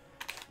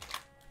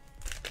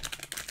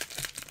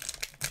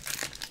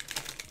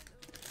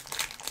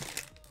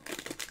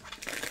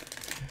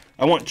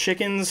 I want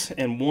chickens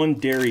and 1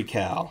 dairy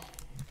cow.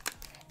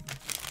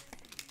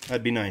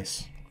 That'd be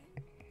nice.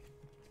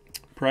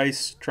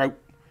 Price, trout.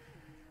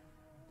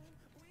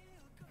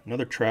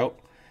 Another trout.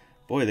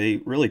 Boy, they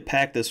really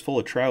pack this full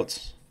of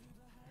trouts.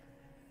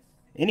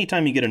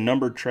 Anytime you get a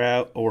numbered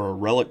trout or a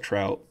relic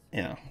trout,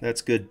 yeah,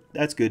 that's good.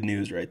 That's good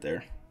news right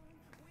there.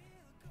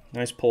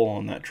 Nice pull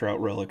on that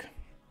trout relic.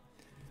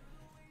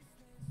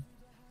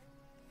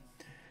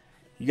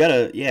 You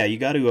gotta, look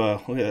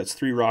at that, it's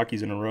 3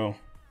 Rockies in a row.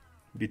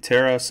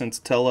 Butera,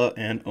 Sensatella,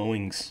 and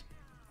Owings.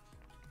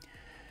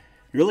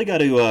 You really got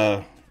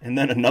to, and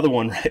then another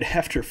one right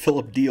after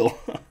Philip Deal.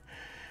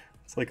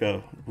 It's like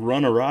a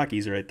run of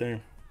Rockies right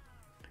there.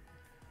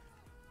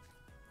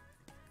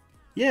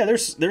 Yeah,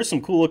 there's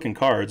some cool looking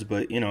cards,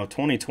 but you know,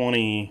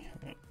 2020,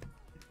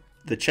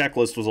 the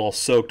checklist was all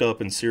soaked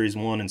up in Series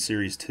 1 and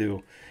Series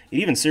 2.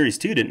 Even Series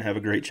 2 didn't have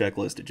a great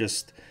checklist. It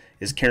just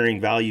is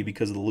carrying value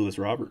because of the Lewis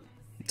Robert.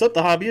 What's up,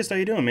 the hobbyist? How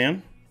you doing,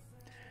 man?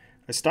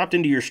 I stopped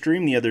into your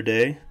stream the other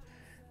day.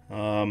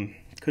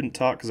 Couldn't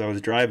talk because I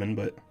was driving,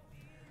 but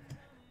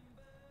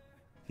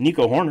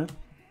Nico Horner.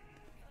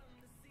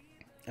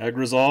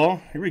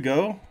 Agrizal. Here we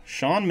go.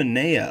 Sean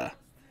Manaea.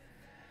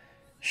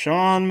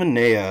 Sean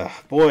Manaea.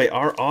 Boy,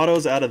 our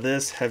autos out of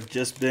this have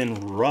just been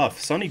rough.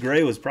 Sonny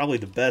Gray was probably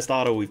the best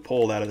auto we've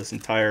pulled out of this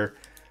entire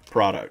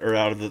product, or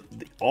out of the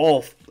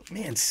all,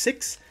 man,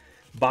 6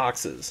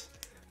 boxes.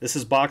 This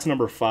is box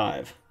number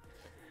 5.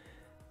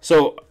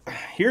 So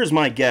here's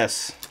my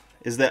guess,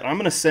 is that I'm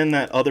going to send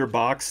that other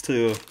box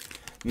to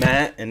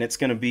Matt, and it's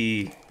going to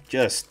be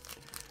just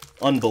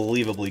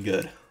unbelievably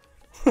good.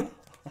 I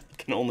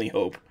can only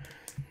hope.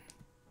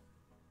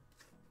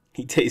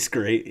 He tastes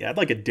great. Yeah, I'd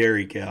like a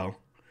dairy cow.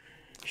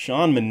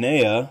 Sean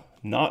Manaea,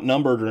 not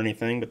numbered or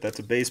anything, but that's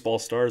a Baseball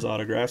Stars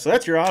autograph. So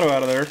that's your auto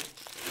out of there.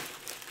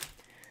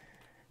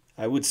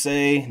 I would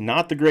say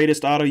not the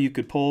greatest auto you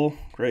could pull.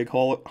 Greg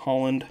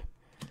Holland,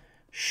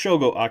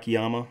 Shogo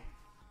Akiyama,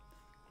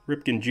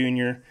 Ripken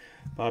Jr.,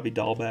 Bobby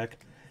Dahlback.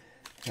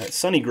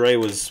 Sonny Gray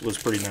was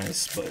pretty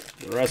nice, but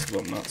the rest of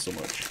them not so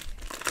much.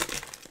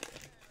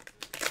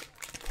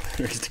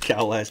 There's the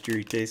cow last year.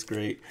 He tastes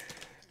great.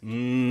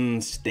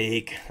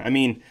 Steak. I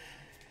mean,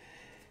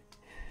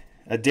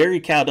 a dairy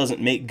cow doesn't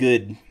make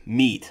good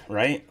meat,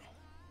 right?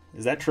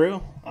 Is that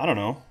true? I don't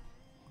know.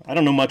 I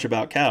don't know much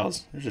about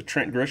cows. There's a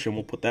Trent Grisham.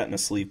 We'll put that in a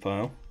sleeve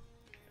pile.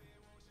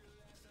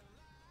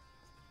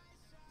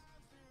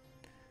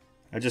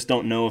 I just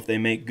don't know if they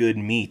make good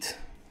meat.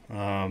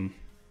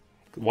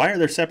 Why are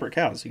there separate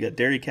cows? You got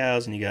dairy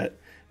cows and you got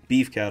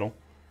beef cattle.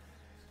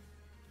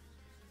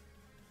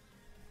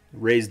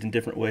 Raised in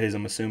different ways,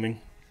 I'm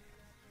assuming.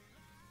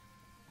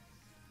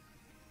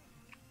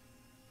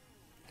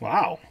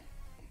 Wow.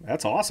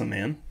 That's awesome,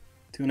 man.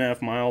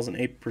 2.5 miles and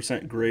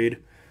 8% grade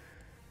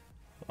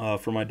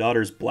for my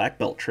daughter's black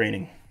belt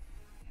training.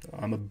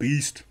 I'm a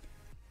beast.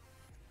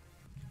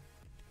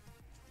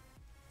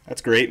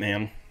 That's great,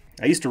 man.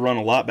 I used to run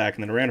a lot back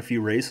and then I ran a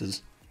few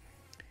races.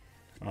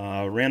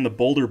 Ran the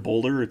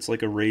Boulder. It's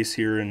like a race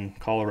here in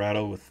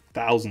Colorado with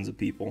thousands of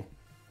people.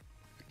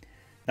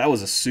 That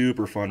was a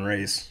super fun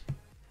race.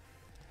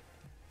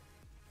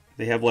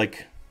 They have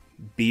like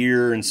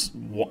beer and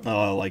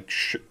like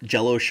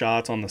Jello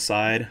shots on the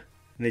side,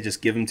 and they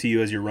just give them to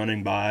you as you're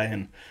running by,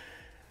 and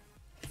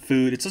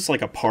food. It's just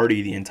like a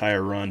party the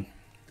entire run.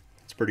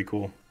 It's pretty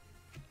cool.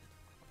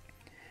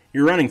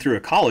 You're running through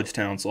a college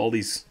town, so all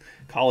these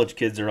college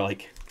kids are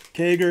like,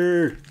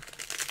 Kager.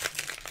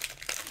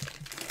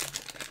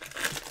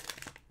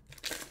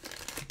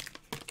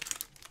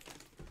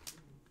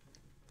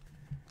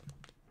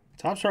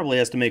 Topps probably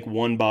has to make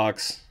one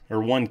box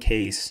or one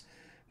case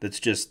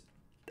that's just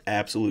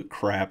absolute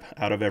crap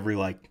out of every,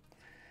 like,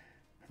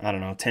 I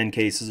don't know, 10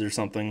 cases or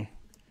something.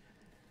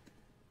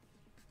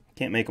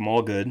 Can't make them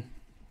all good.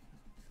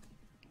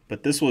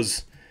 But this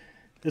was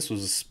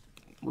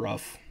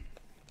rough.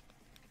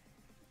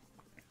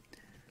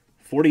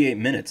 48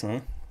 minutes, huh?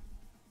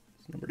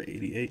 Number to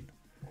 88.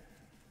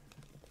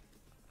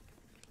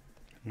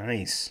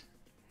 Nice.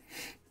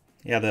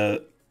 Yeah,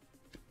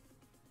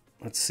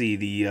 let's see,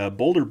 the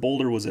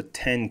Boulder was a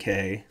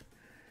 10K.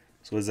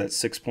 So is that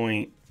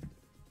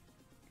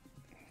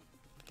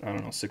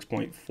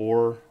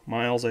 6.4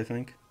 miles, I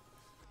think.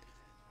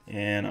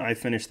 And I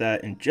finished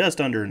that in just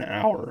under an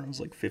hour. It was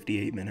like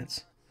 58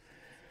 minutes.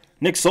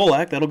 Nick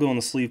Solak, that'll go in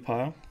the sleeve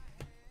pile.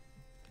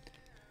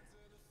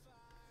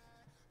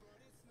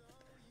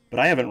 But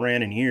I haven't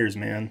ran in years,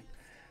 man.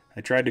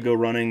 I tried to go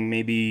running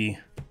maybe,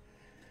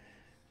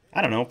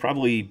 I don't know,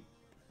 probably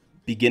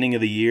beginning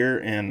of the year,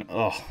 and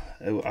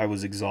I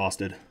was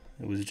exhausted.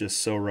 It was just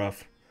so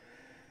rough.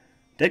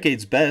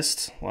 Decade's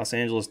best, Los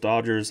Angeles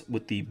Dodgers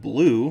with the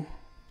blue.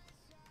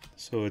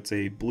 So it's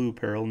a blue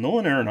parallel.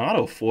 Nolan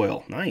Arenado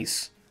foil.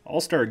 Nice.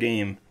 All-Star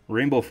Game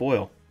rainbow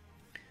foil.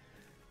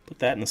 Put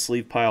that in the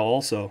sleeve pile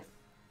also.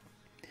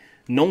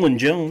 Nolan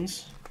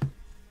Jones.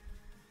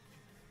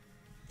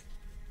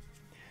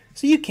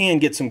 So you can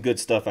get some good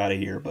stuff out of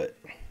here, but,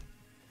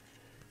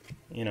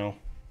 you know,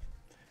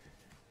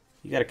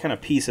 you got to kind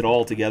of piece it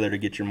all together to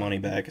get your money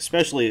back,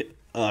 especially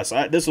us.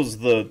 This was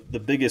the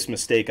biggest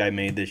mistake I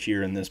made this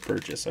year in this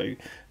purchase. I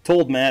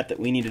told Matt that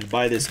we needed to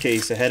buy this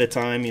case ahead of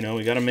time. You know,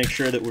 we got to make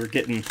sure that we're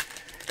getting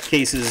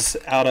cases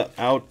out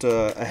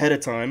ahead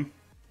of time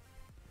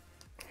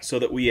so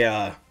that we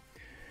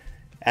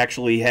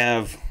actually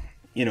have,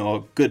 you know,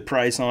 a good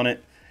price on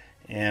it.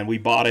 And we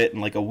bought it,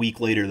 and like a week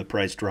later, the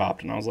price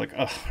dropped. And I was like,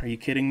 "Ugh, are you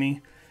kidding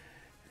me?"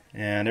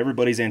 And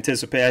everybody's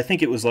anticipating. I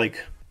think it was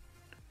like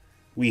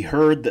we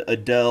heard that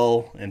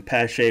Adele and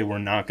Pache were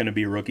not going to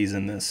be rookies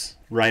in this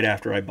right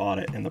after I bought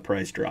it, and the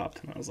price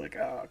dropped. And I was like,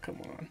 "Oh, come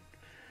on,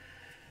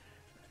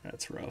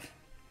 that's rough."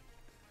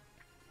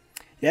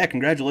 Yeah,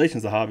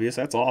 congratulations, the hobbyist.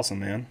 That's awesome,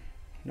 man.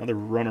 Another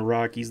run of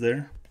Rockies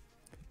there.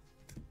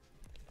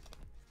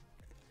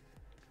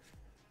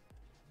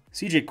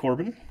 CJ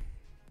Corbin.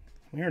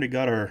 We already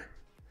got our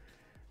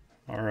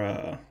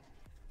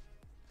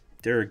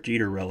Derek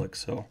Jeter relic,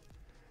 so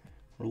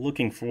we're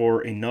looking for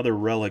another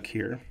relic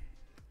here.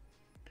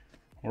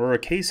 Or a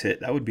case hit.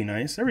 That would be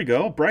nice. There we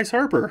go. Bryce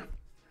Harper.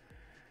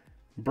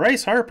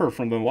 Bryce Harper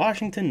from the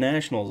Washington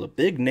Nationals. A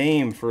big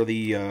name for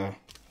the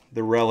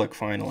relic,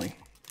 finally.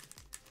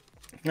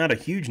 Not a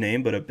huge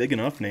name, but a big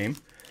enough name.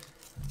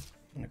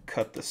 I'm going to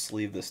cut the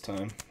sleeve this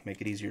time.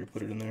 Make it easier to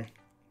put it in there.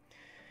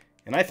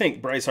 And I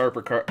think Bryce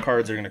Harper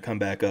cards are going to come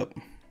back up.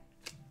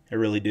 I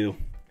really do.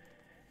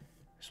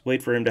 Just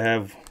wait for him to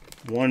have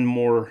one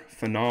more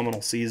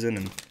phenomenal season,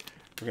 and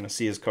we're going to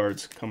see his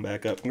cards come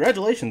back up.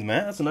 Congratulations,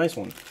 Matt. That's a nice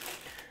one.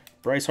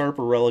 Bryce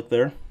Harper relic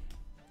there.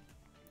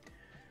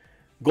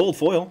 Gold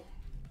foil.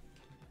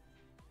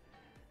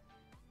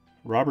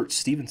 Robert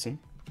Stevenson.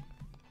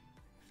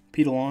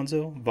 Pete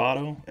Alonso,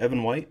 Votto,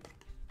 Evan White.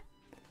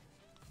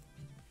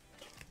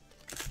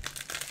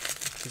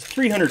 There's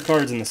 300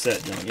 cards in the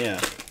set, John. Yeah,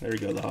 there you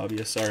go, the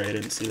hobbyist. Sorry, I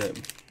didn't see that.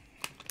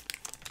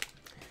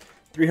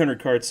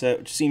 300 card set,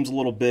 which seems a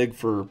little big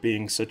for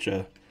being such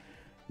a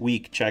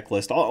weak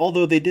checklist.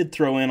 Although they did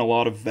throw in a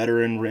lot of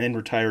veteran and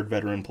retired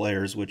veteran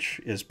players, which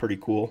is pretty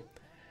cool.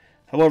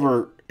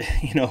 However,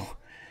 you know,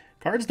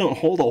 cards don't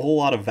hold a whole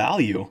lot of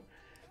value.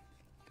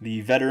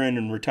 The veteran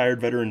and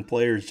retired veteran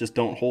players just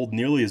don't hold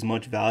nearly as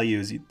much value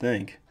as you'd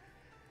think.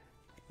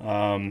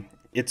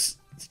 It's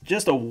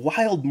just a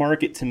wild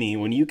market to me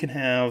when you can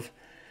have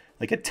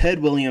like a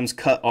Ted Williams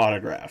cut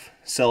autograph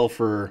sell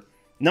for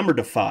numbered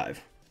to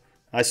 5.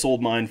 I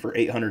sold mine for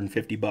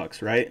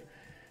 $850, right?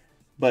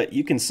 But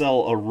you can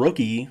sell a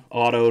rookie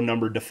auto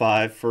numbered to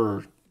 5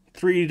 for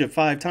 3 to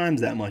 5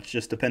 times that much,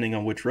 just depending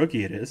on which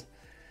rookie it is.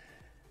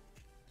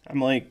 I'm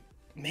like,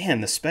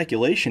 man, the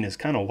speculation is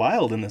kind of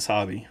wild in this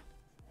hobby.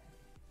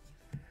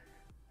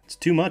 It's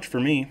too much for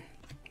me.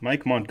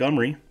 Mike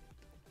Montgomery.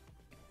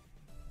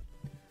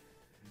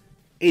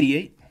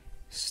 88.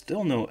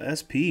 Still no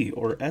SP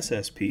or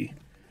SSP.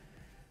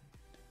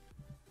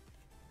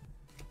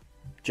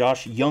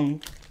 Josh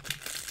Young.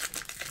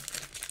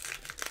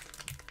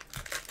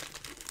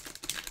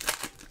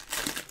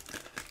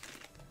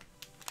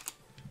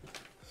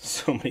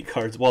 So many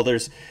cards. Well, you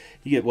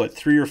get what,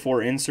 3 or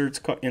 4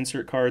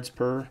 insert cards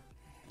per.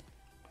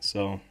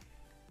 So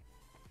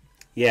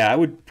yeah, I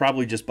would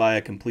probably just buy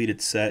a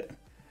completed set.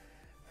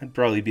 That'd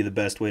probably be the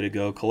best way to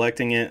go.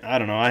 Collecting it, I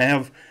don't know. I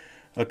have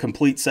a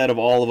complete set of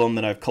all of them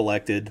that I've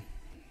collected,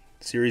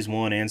 Series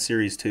 1 and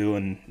Series 2,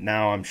 and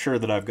now I'm sure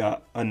that I've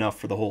got enough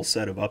for the whole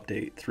set of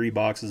Update. 3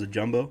 boxes of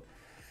Jumbo.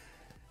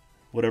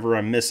 Whatever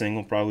I'm missing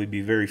will probably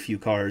be very few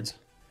cards.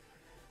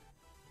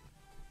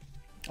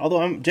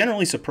 Although I'm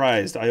generally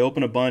surprised. I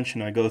open a bunch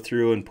and I go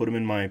through and put them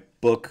in my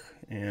book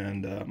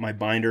and my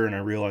binder, and I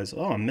realize,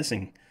 oh, I'm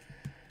missing,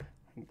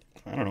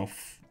 I don't know,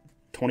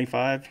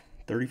 25,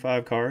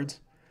 35 cards,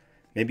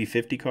 maybe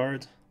 50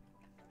 cards.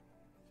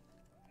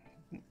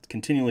 It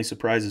continually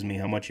surprises me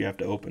how much you have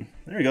to open.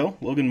 There you go,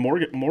 Logan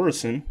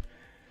Morrison,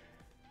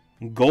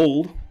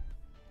 gold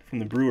from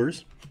the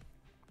Brewers.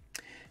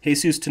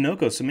 Jesus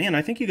Tinoco. So man,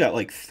 I think you got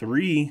like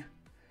three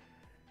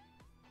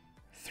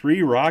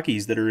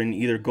Rockies that are in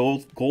either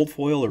gold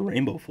foil or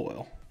rainbow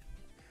foil.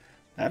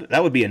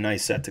 That would be a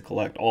nice set to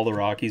collect. All the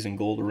Rockies in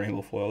gold or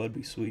rainbow foil. That'd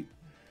be sweet.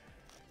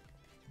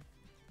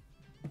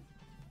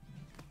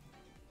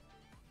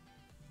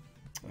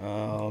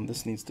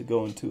 This needs to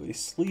go into a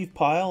sleeve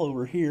pile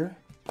over here.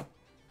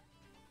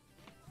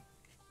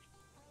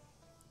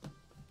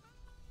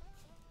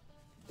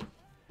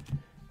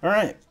 All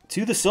right,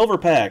 to the silver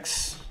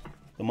packs,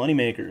 the money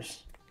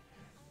makers.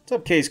 What's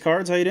up, Case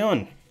Cards? How you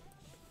doing?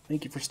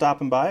 Thank you for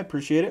stopping by.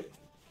 Appreciate it.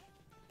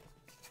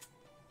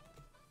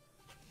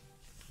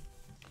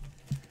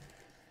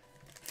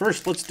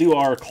 First, let's do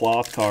our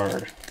cloth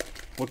card.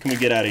 What can we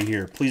get out of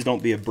here? Please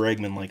don't be a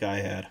Bregman like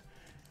I had.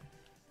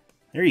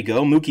 There you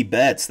go, Mookie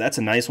Betts. That's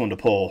a nice one to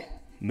pull.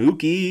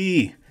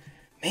 Mookie!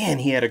 Man,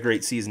 he had a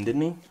great season,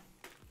 didn't he?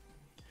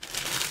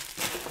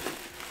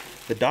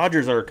 The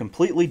Dodgers are a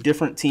completely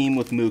different team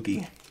with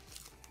Mookie.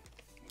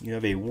 You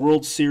have a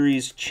World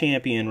Series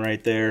champion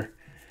right there.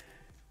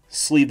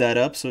 Sleeve that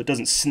up so it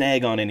doesn't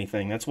snag on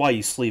anything. That's why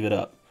you sleeve it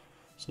up,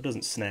 so it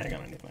doesn't snag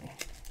on anything.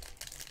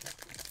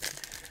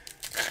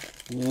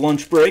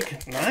 Lunch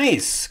break.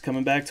 Nice!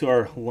 Coming back to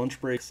our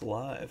lunch breaks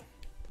live.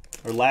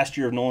 Our last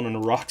year of Nolan in a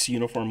Rocks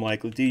uniform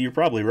likely. Dude, you're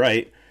probably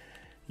right.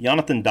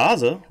 Jonathan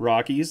Daza,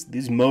 Rockies.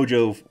 These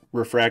Mojo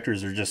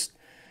refractors are just,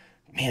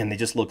 man, they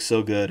just look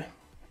so good.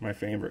 My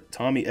favorite.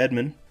 Tommy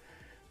Edman,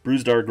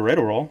 Brusdar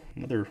Guerrero,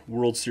 another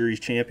World Series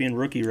champion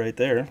rookie right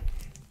there.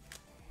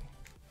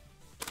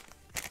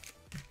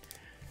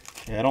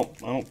 Yeah, I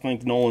don't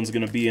think Nolan's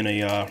going to be in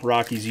a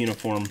Rockies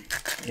uniform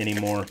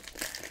anymore.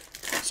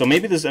 So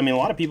maybe this, I mean, a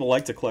lot of people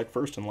like to collect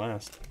first and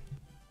last.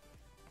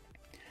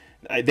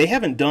 They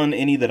haven't done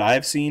any that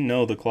I've seen,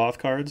 no, the cloth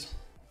cards.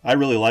 I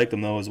really like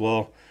them, though, as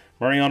well.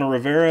 Mariano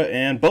Rivera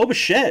and Bo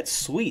Bichette.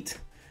 Sweet.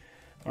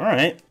 All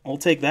right, we'll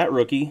take that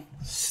rookie.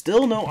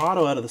 Still no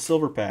auto out of the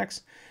silver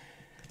packs.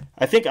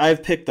 I think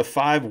I've picked the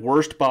 5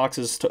 worst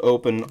boxes to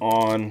open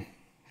on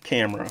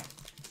camera.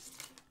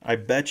 I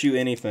bet you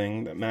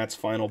anything that Matt's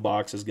final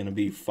box is going to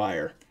be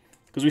fire.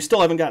 Because we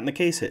still haven't gotten the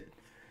case hit.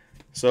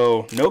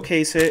 So, no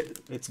case hit.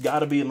 It's got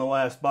to be in the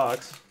last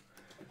box.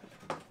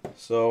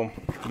 So,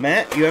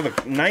 Matt, you have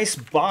a nice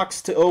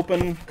box to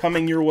open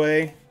coming your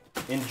way.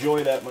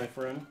 Enjoy that, my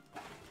friend.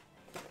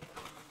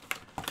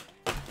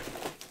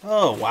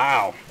 Oh,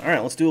 wow. All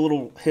right, let's do a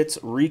little hits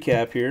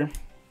recap here.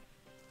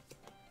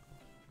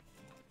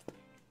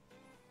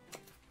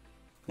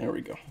 There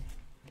we go.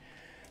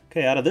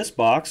 Okay, out of this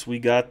box, we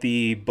got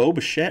the Bo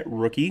Bichette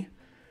rookie.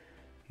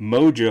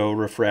 Mojo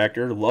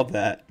refractor. Love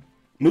that.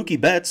 Mookie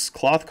Betts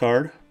cloth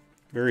card.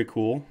 Very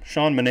cool.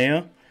 Sean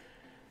Manaea.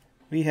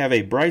 We have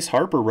a Bryce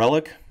Harper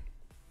relic.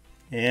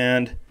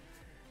 And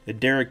a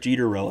Derek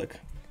Jeter relic.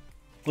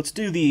 Let's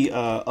do the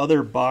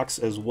other box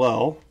as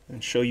well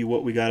and show you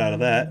what we got out of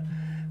that.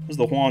 This is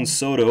the Juan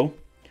Soto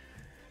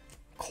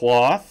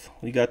cloth.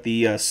 We got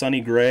the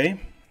Sonny Gray.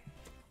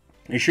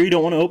 Are you sure you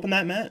don't want to open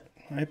that, Matt?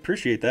 I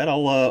appreciate that.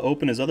 I'll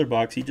open his other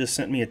box. He just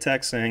sent me a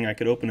text saying I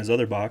could open his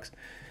other box.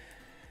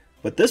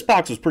 But this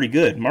box was pretty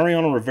good.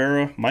 Mariano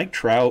Rivera, Mike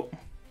Trout,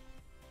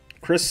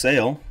 Chris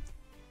Sale,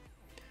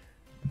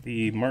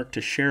 the Mark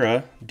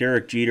Teixeira,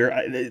 Derek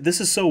Jeter.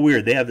 This is so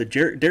weird. They have the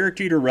Derek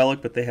Jeter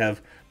relic, but they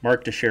have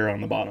Mark Teixeira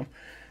on the bottom.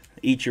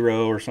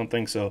 Ichiro or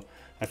something. So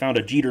I found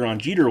a Jeter on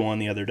Jeter one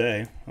the other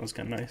day. That was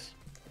kind of nice.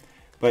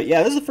 But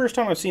yeah, this is the first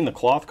time I've seen the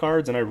cloth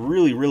cards, and I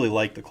really, really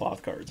like the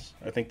cloth cards.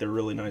 I think they're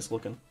really nice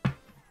looking.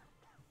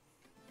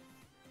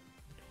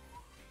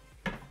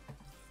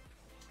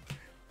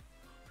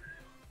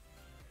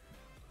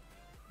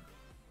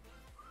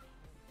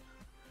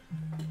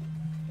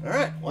 All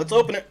right, let's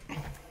open it.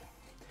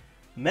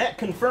 Matt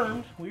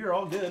confirmed. We are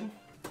all good.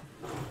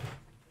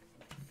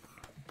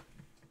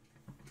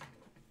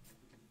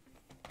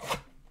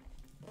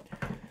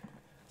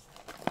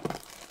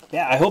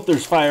 Yeah, I hope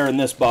there's fire in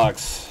this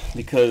box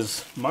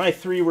because my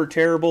 3 were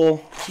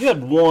terrible. You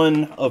had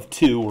 1 of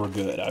 2 were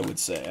good, I would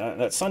say.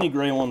 That Sonny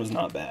Gray one was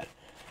not bad.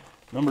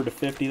 Number to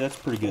 50, that's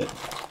pretty good.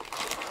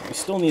 We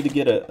still need to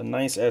get a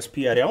nice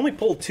SP out. I only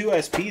pulled 2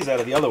 SPs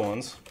out of the other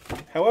ones.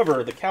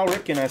 However, the Cal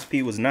Ripken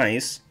SP was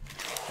nice.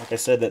 Like I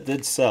said, that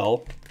did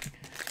sell.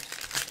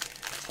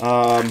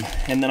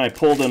 And then I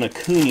pulled an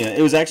Acuna.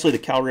 It was actually the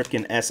Cal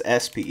Ripken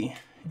SSP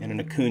and an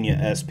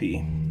Acuna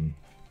SP.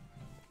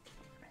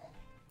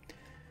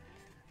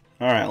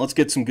 All right, let's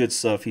get some good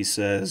stuff, he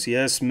says.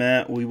 Yes,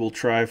 Matt, we will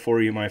try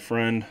for you, my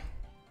friend.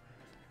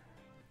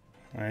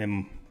 I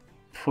am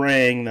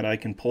praying that I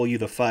can pull you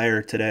the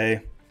fire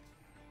today.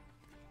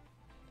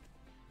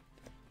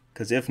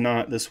 Because if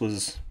not, this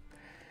was,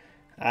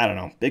 I don't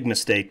know, big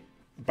mistake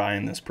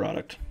buying this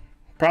product.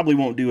 Probably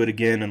won't do it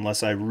again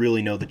unless I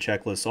really know the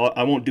checklist. So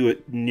I won't do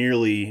it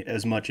nearly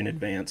as much in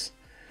advance.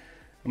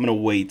 I'm going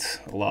to wait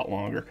a lot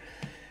longer.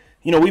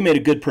 You know, we made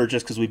a good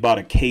purchase because we bought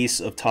a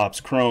case of Topps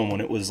Chrome when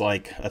it was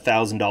like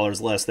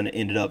 $1,000 less than it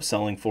ended up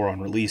selling for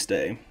on release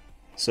day.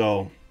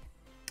 So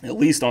at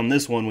least on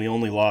this one, we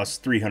only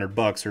lost $300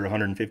 or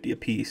 $150 a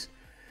piece.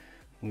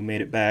 We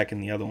made it back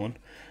in the other one.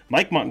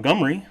 Mike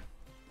Montgomery.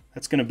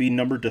 That's going to be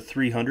numbered to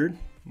 300.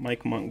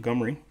 Mike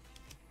Montgomery.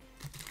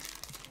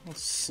 I'll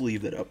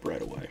sleeve that up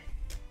right away.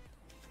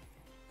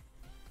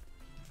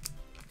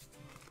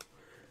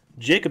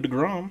 Jacob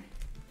deGrom.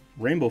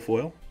 Rainbow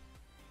foil.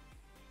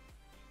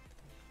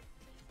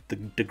 The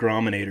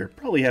deGrominator.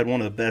 Probably had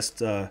one of the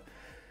best...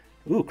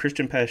 ooh,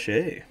 Christian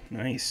Pache.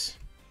 Nice.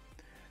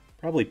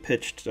 Probably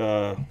pitched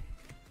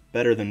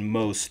better than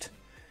most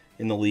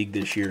in the league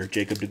this year,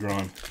 Jacob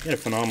deGrom. He had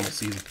a phenomenal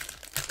season.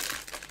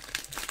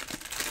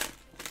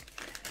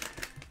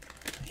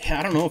 Yeah,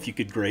 I don't know if you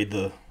could grade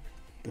the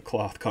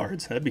cloth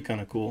cards. That'd be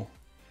kind of cool.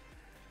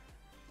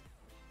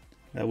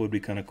 That would be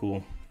kind of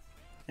cool.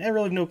 Yeah, I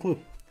really have no clue.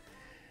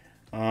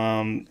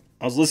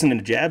 I was listening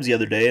to Jabs the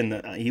other day,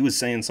 and he was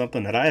saying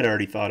something that I had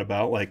already thought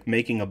about, like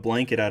making a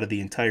blanket out of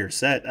the entire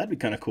set. That'd be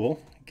kind of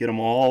cool. Get them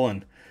all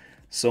and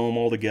sew them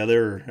all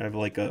together, or have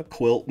like a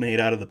quilt made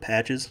out of the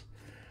patches,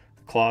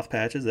 cloth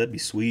patches. That'd be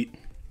sweet.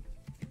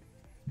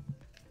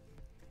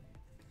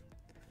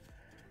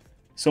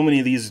 So many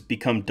of these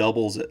become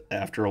doubles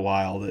after a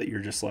while that you're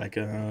just like,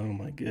 oh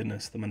my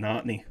goodness, the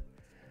monotony.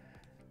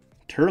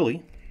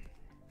 Turley.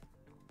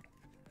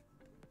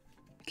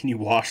 Can you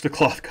wash the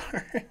cloth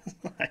cards?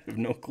 I have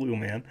no clue,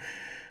 man.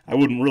 I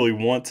wouldn't really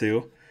want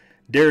to.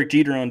 Derek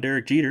Jeter on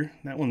Derek Jeter.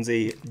 That one's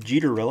a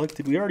Jeter relic.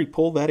 Did we already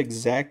pull that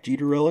exact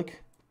Jeter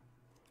relic?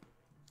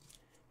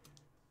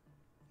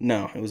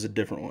 No, it was a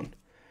different one.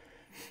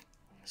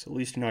 So at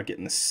least you're not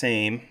getting the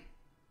same.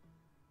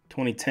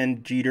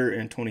 2010 Jeter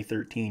and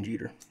 2013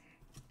 Jeter.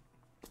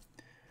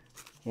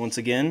 Once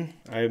again,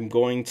 I'm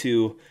going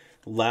to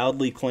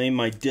loudly claim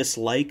my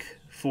dislike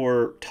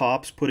for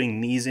Topps putting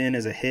these in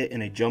as a hit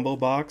in a jumbo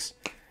box.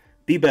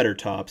 Be better,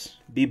 Topps.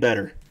 Be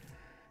better.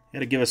 You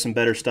gotta give us some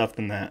better stuff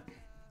than that.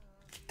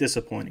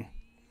 Disappointing.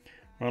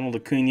 Ronald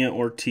Acuna,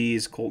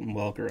 Ortiz, Colton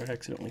Welker. I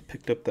accidentally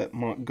picked up that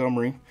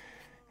Montgomery.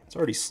 It's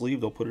already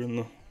sleeved. I'll put it in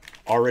the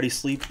already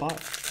sleeved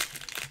pot.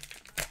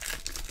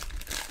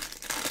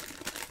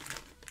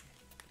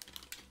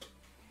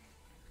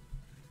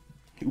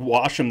 You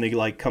wash them, they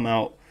like come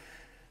out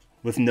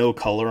with no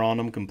color on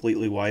them,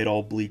 completely white,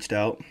 all bleached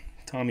out.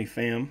 Tommy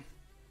Pham.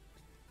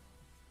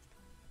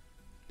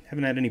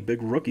 Haven't had any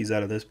big rookies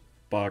out of this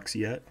box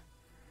yet.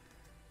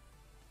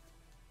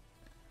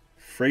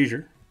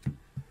 Frazier.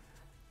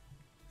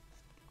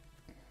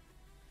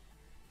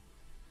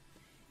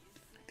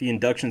 The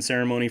induction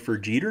ceremony for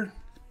Jeter.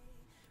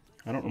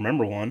 I don't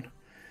remember one.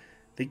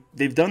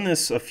 They've done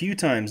this a few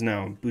times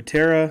now.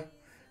 Butera,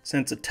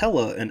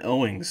 Sensatella, and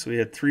Owings. So we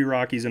had 3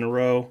 Rockies in a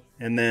row,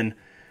 and then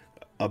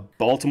a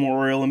Baltimore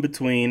Oriole in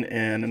between,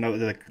 and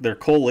another. Their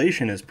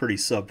collation is pretty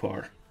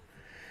subpar.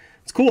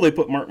 It's cool they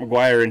put Mark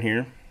McGwire in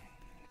here.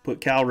 Put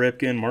Cal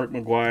Ripken, Mark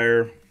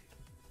McGwire,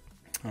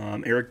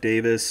 Eric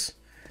Davis.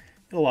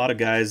 A lot of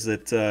guys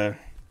that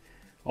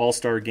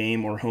All-Star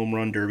Game or Home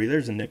Run Derby.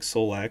 There's a Nick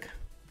Solak.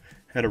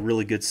 Had a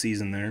really good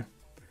season there.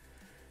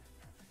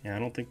 Yeah, I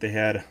don't think they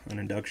had an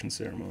induction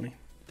ceremony.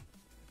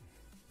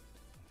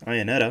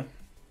 Iannetta.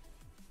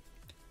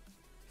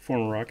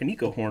 Former Rock, and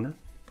Nico Horner.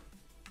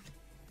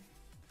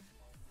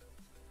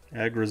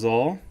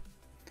 Agrizal.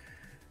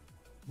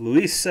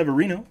 Luis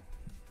Severino.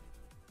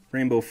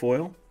 Rainbow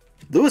foil.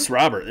 Luis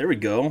Robert, there we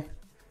go.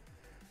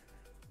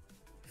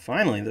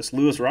 Finally, this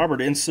Luis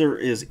Robert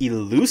insert is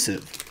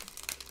elusive.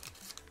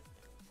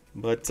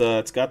 But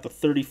it's got the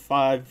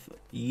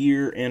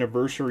 35-year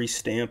anniversary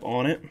stamp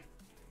on it.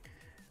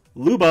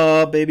 Lou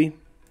Bob, baby.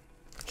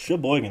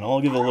 Sheboygan. I'll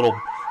give it a little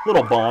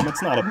bomb.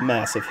 It's not a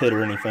massive hit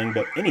or anything,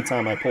 but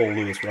anytime I pull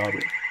Luis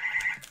Robert.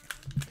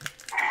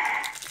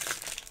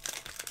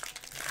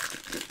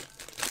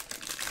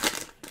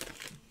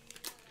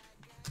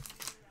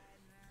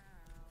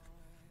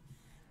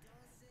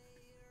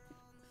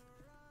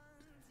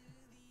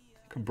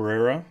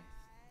 Cabrera.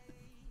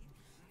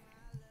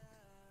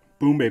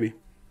 Boom, baby.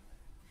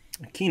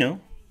 Aquino.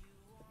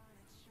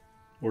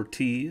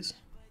 Ortiz.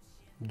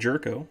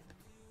 Jerko.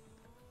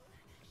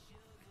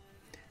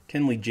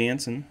 Kenley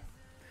Jansen.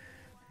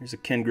 There's a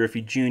Ken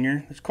Griffey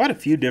Jr. There's quite a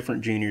few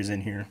different juniors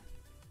in here.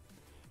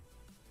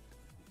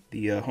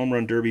 The Home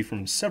Run Derby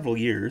from several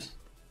years.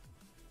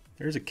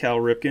 There's a Cal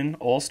Ripken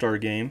All-Star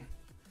Game.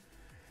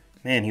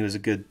 Man, he was a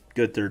good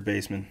third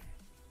baseman.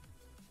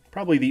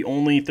 Probably the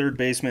only third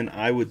baseman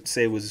I would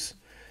say was,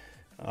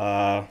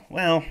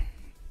 well,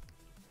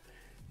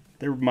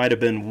 there might have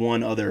been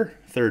one other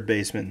third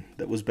baseman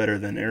that was better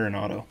than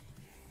Arenado.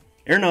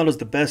 Arenado's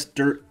the best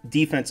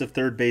defensive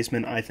third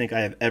baseman I think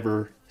I have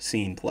ever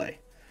seen play.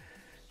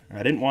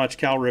 I didn't watch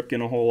Cal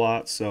Ripken a whole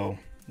lot, so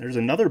there's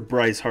another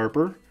Bryce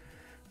Harper.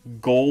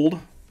 Gold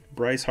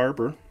Bryce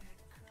Harper.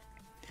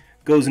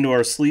 Goes into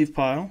our sleeve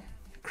pile.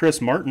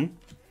 Chris Martin.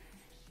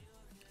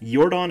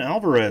 Yordan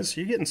Alvarez.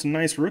 You're getting some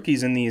nice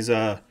rookies in these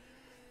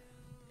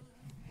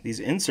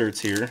inserts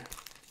here.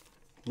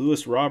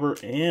 Luis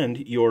Robert and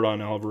Yordan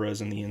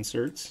Alvarez in the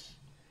inserts.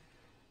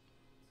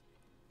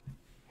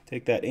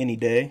 Take that any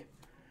day.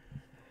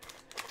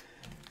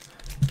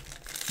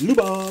 Lou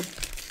Bob.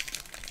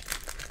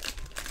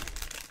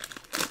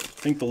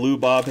 I think the Lou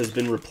Bob has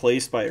been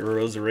replaced by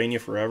Arozarena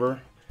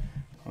forever.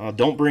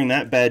 Don't bring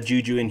that bad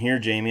juju in here,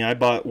 Jamie. I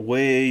bought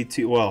way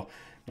too, well,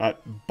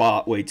 not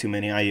bought way too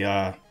many.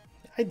 I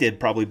did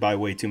probably buy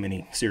way too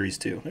many Series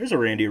 2. There's a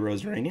Randy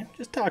Arozarena.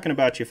 Just talking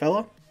about you,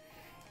 fella.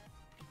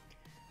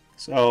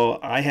 So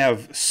I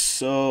have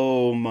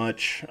so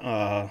much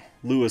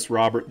Luis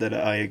Robert that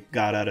I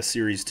got out of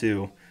Series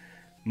 2.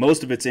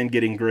 Most of it's in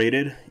getting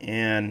graded,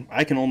 and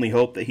I can only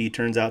hope that he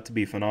turns out to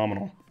be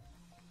phenomenal.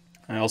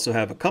 I also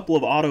have a couple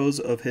of autos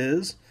of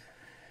his,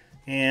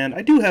 and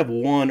I do have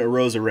one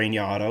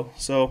Arozarena auto.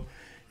 So,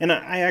 and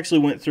I actually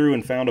went through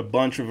and found a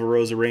bunch of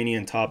Arozarena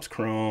and Topps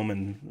Chrome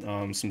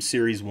and some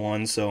Series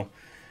 1. So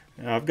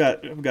I've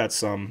got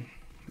some.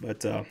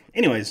 But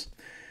anyways,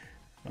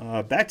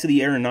 back to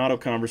the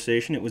Arenado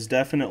conversation. It was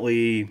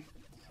definitely,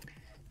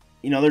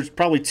 you know, there's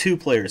probably two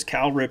players,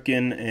 Cal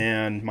Ripken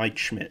and Mike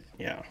Schmidt.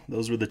 Yeah,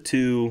 those were the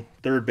two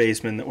third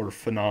basemen that were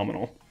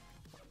phenomenal.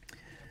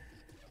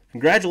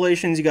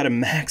 Congratulations, you got a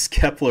Max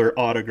Kepler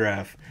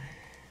autograph.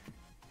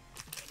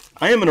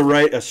 I am going to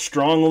write a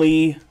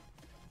strongly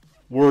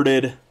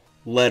worded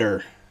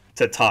letter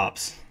to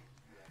Topps.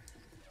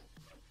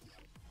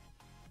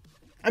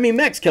 I mean,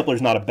 Max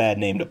Kepler's not a bad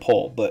name to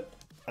pull, but,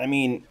 I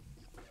mean,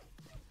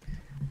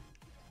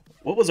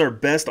 what was our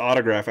best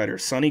autograph writer?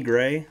 Sonny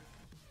Gray?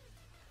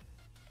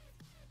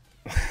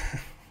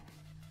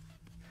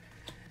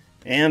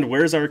 And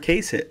where's our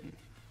case hit?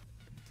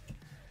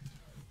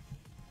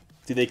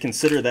 Do they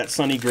consider that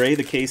Sonny Gray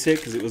the case hit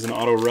because it was an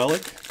auto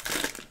relic?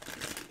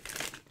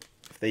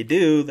 If they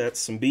do, that's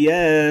some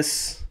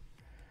BS.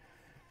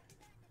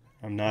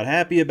 I'm not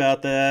happy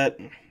about that.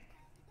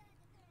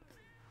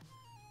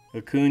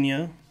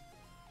 Acuna.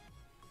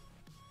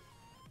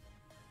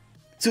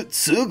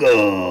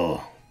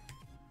 Tsutsugo.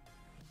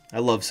 I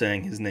love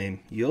saying his name.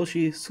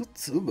 Yoshi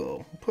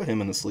Tsutsugo. Put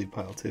him in the sleep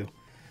pile too.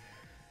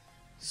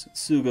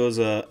 Tsutsugo's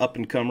a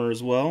up-and-comer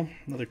as well.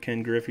 Another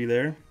Ken Griffey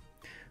there.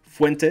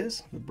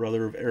 Fuentes, the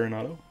brother of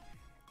Arenado.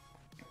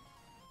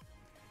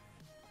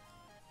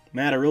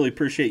 Matt, I really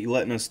appreciate you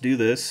letting us do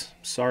this.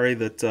 Sorry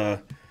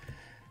that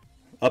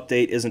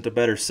Update isn't a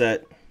better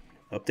set.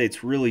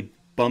 Update's really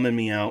bumming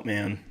me out,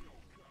 man.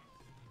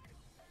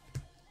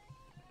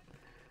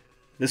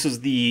 This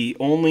is the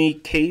only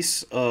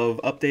case of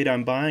update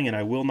I'm buying, and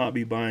I will not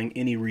be buying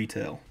any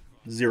retail.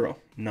 Zero.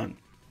 None.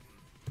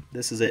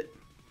 This is it.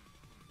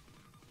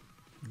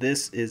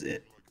 This is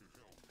it.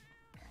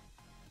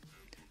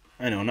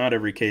 I know, not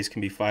every case can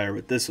be fire,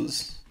 but this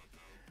was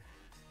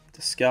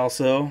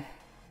Descalso.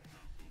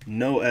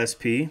 No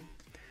SP.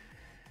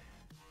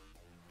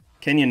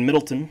 Kenyon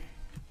Middleton.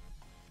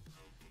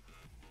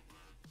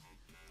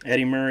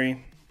 Eddie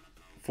Murray.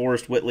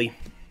 Forrest Whitley.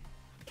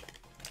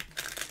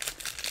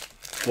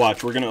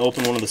 Watch, we're going to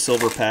open one of the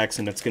silver packs,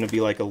 and it's going to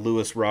be like a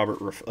Lewis Robert,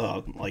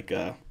 like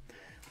a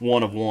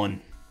 1 of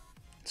 1.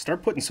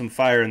 Start putting some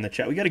fire in the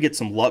chat. We got to get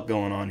some luck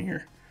going on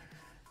here.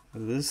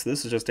 This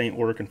just ain't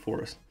working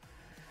for us.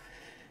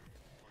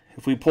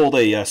 If we pulled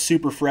a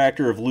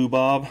Superfractor of Lou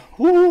Bob,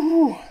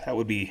 whoo, that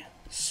would be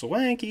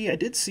swanky. I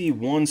did see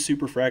one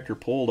Superfractor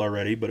pulled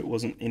already, but it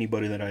wasn't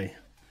anybody that I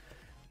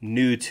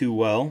knew too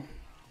well.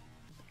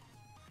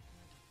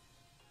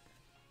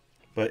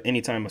 But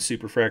anytime a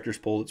Superfractor's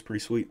pulled, it's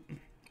pretty sweet.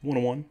 1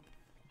 of 1.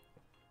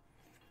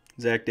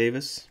 Zach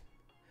Davis.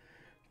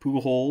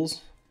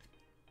 Pujols.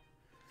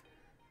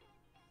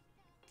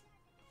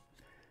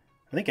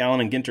 I think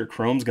Allen and Ginter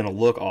Chrome's going to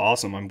look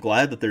awesome. I'm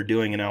glad that they're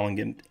doing an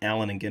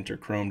Allen and Ginter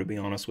Chrome, to be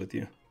honest with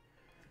you.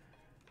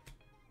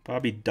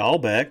 Bobby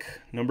Dahlbeck,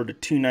 number to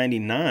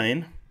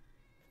 299.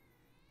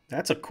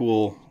 That's a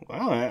cool...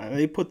 Wow,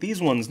 they put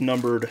these ones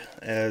numbered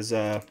as...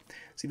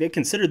 see, they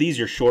consider these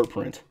your short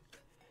print,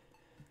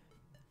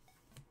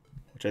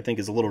 which I think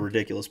is a little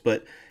ridiculous.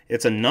 But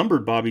it's a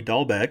numbered Bobby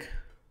Dahlbeck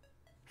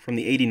from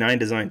the 89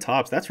 Design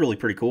Topps. That's really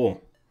pretty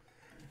cool.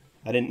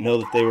 I didn't know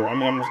that they were... I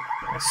mean,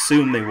 I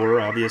assume they were,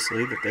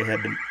 obviously, that they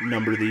had to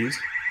number these.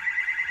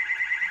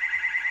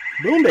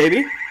 Boom,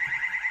 baby.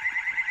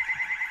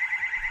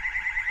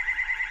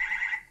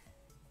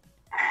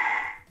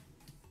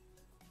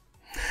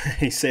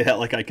 You say that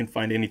like I can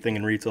find anything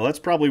in retail. That's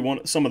probably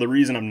some of the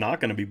reason I'm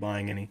not going to be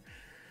buying any.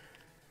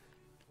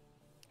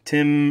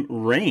 Tim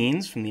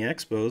Raines from the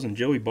Expos and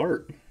Joey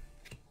Bart.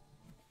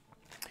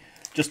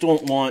 Just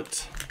don't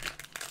want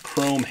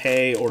Chrome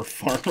Hay or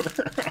Farmer.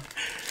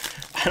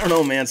 I don't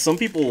know, man. Some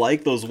people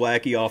like those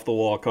wacky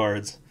off-the-wall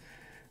cards.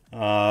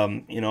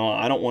 You know,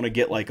 I don't want to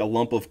get like a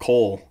lump of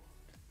coal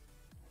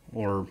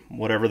or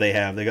whatever they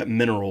have. They got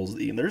minerals.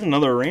 There's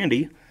another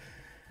Randy.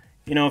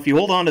 You know, if you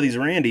hold on to these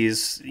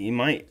Randys, you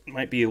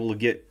might be able to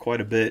get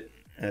quite a bit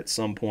at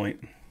some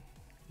point.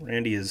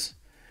 Randy is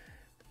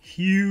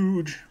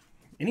huge.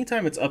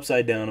 Anytime it's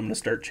upside down, I'm going to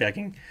start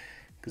checking.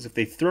 Because if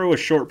they throw a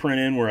short print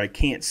in where I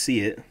can't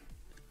see it,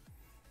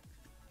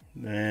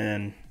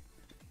 then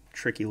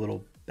tricky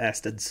little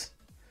bastards.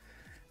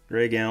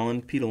 Greg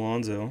Allen, Pete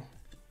Alonso.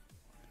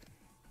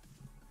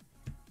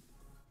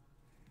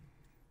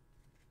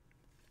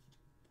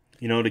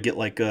 You know, to get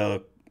like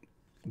a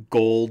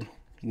gold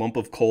lump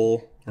of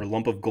coal or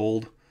lump of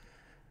gold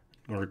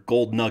or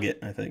gold nugget,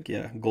 I think.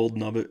 Yeah, gold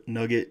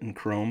nugget and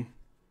chrome.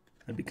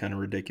 That'd be kind of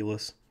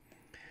ridiculous.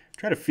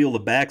 Try to feel the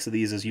backs of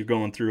these as you're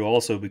going through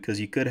also, because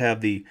you could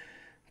have the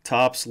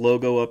Topps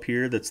logo up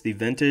here that's the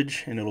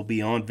vintage, and it'll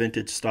be on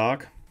vintage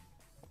stock.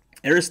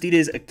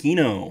 Aristides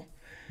Aquino.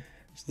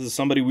 So this is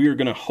somebody we are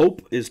going to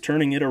hope is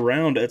turning it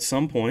around at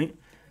some point.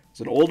 It's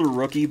an older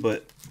rookie,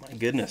 but my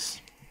goodness.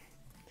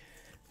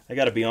 I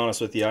got to be honest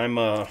with you, I'm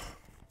not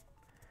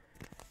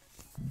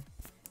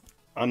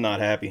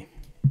happy.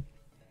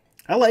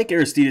 I like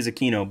Aristides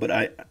Aquino,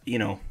 but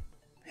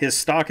his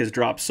stock has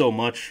dropped so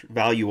much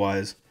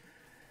value-wise.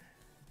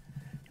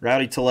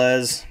 Rowdy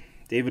Tellez,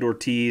 David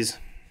Ortiz.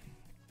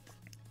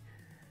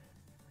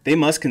 They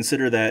must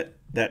consider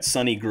that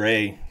Sonny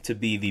Gray to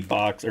be the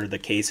box or the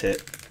case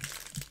hit.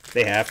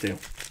 They have to.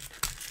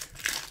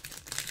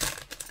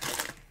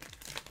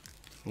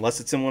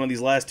 Unless it's in one of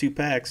these last two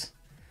packs.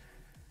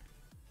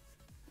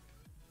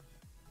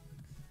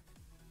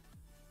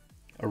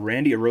 A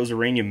Randy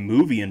Arozarena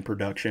movie in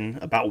production.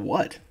 About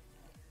what?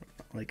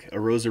 Like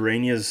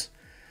Arozarena's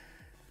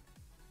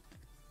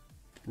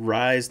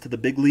rise to the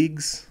big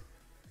leagues?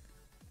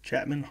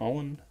 Chapman,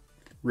 Holland,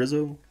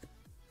 Rizzo.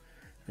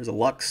 There's a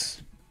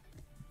Lux.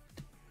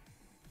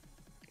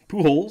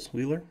 Pujols,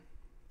 Wheeler,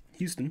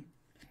 Houston.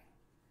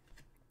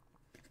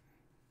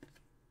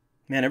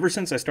 Man, ever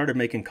since I started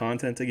making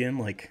content again,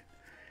 like,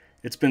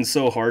 it's been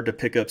so hard to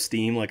pick up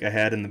steam like I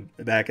had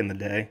back in the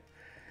day.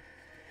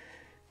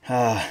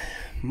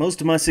 Most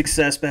of my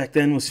success back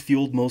then was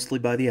fueled mostly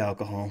by the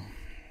alcohol.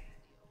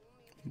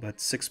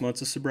 About 6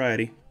 months of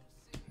sobriety.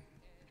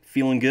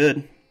 Feeling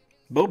good.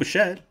 Bo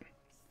Bichette.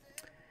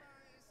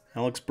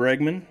 Alex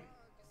Bregman.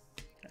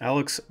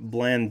 Alex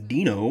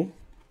Blandino.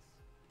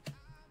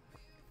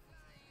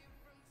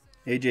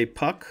 AJ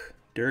Puck.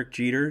 Derek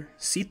Jeter.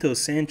 Cito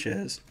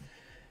Sanchez.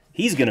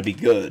 He's going to be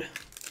good.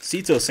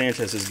 Cito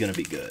Sanchez is going to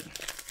be good.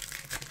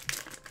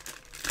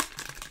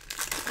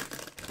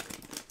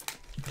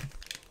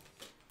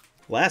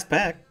 Last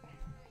pack.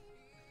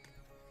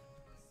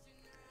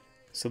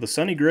 So the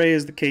Sonny Gray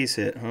is the case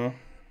hit, huh?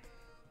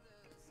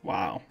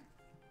 Wow.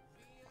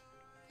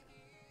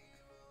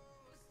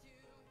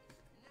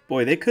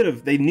 boy,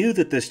 they knew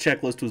that this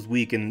checklist was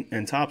weak,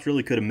 and Topps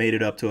really could have made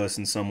it up to us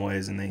in some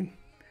ways, and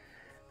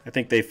I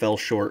think they fell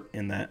short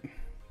in that.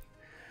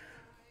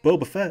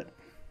 Boba Fett.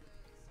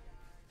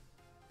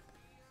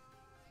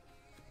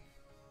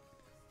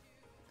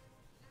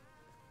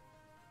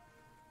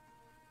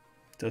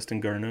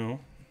 Dustin Garneau.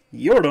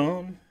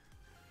 Jordan.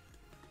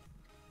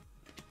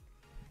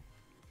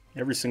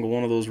 Every single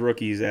one of those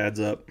rookies adds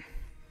up.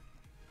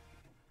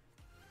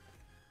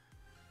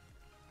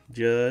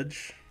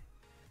 Judge.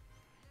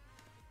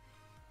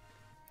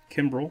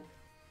 Kimbrel.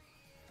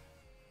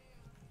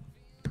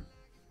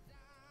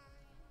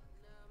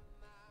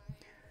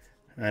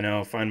 I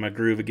know, find my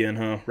groove again,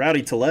 huh?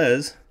 Rowdy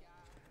Tellez.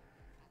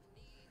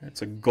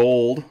 That's a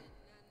gold.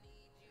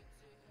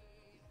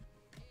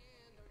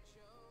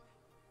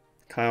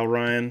 Kyle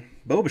Ryan.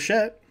 Bo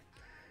Bichette.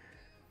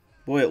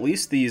 Boy, at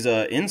least these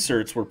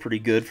inserts were pretty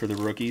good for the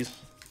rookies.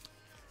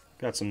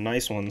 Got some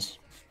nice ones.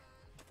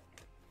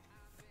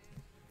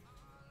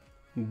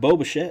 Bo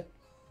Bichette.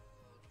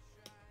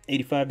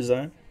 85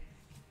 design.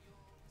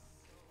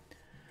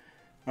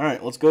 All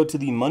right, let's go to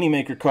the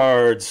Moneymaker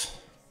cards.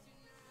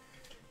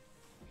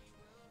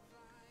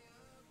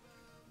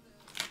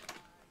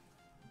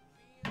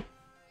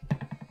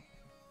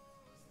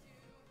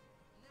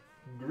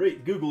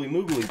 Great googly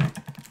moogly.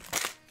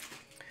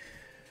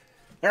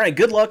 All right,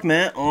 good luck,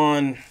 Matt,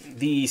 on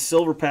the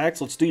silver packs.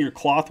 Let's do your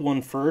cloth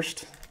one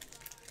first.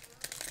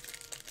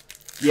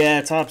 Yeah,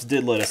 Topps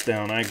did let us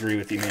down. I agree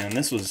with you, man.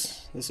 This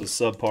was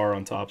subpar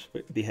on Topps'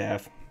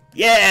 behalf.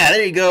 Yeah,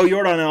 there you go,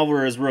 Jordan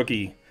Alvarez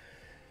rookie.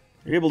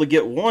 You're able to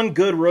get one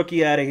good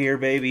rookie out of here,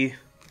 baby.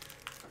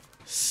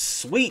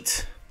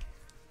 Sweet.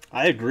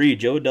 I agree.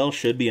 Joe Adell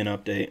should be an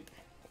update.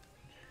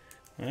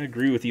 I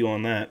agree with you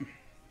on that.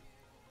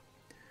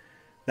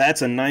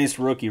 That's a nice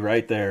rookie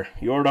right there.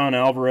 Jordan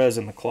Alvarez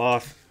in the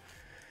cloth.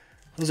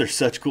 Those are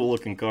such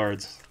cool-looking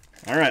cards.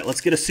 All right, let's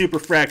get a super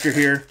fractor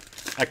here.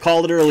 I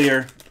called it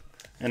earlier,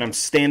 and I'm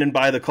standing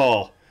by the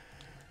call.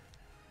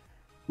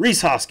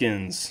 Rhys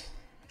Hoskins,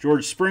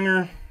 George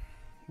Springer,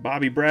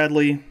 Bobby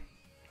Bradley,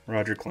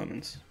 Roger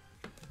Clemens.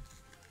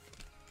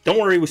 Don't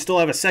worry, we still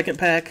have a second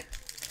pack.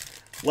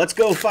 Let's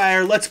go,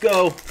 Fire. Let's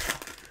go.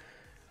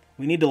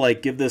 We need to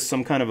like give this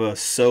some kind of a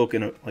soak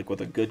and like with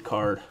a good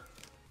card.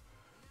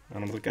 I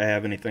don't think I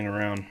have anything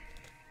around.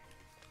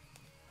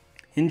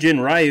 Hyun-Jin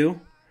Ryu,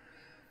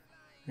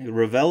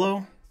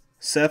 Ravello,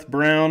 Seth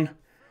Brown,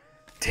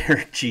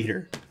 Derek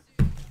Jeter.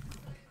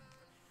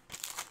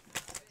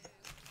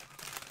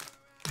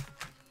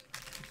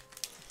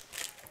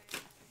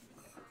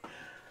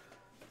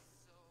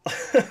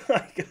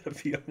 I gotta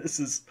be honest, this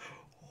is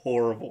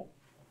horrible.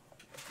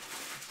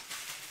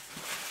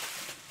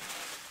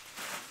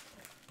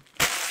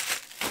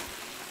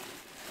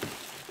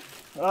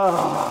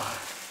 Ah.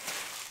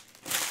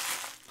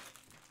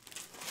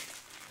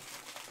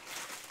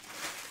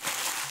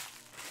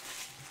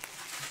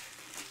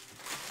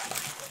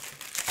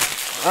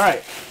 All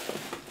right,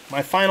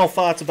 my final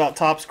thoughts about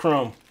Topps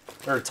Chrome,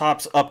 or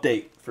Topps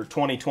update for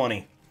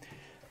 2020.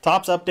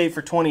 Topps update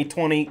for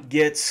 2020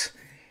 gets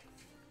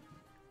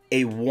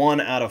a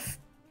 1 out of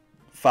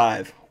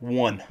 5.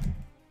 1.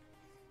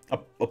 A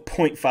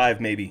 0.5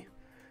 maybe.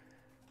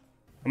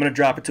 I'm going to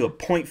drop it to a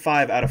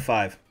 0.5 out of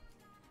 5.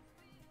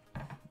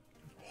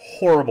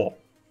 Horrible.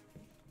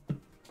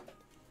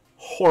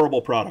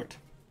 Horrible product.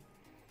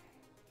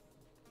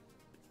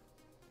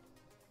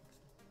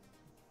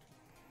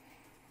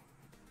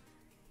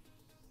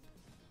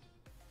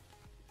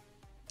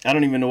 I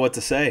don't even know what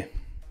to say.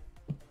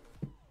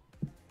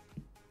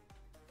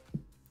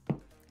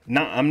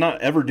 I'm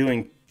not ever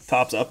doing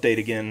Topps update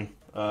again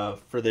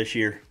for this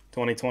year,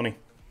 2020.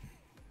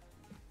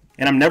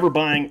 And I'm never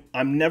buying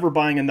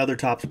another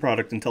Topps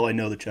product until I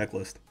know the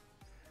checklist.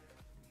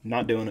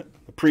 Not doing it.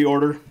 A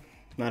pre-order,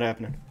 not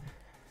happening.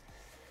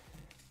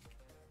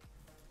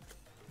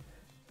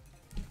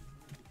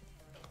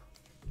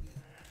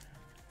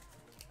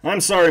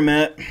 I'm sorry,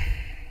 Matt.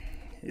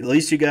 At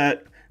least you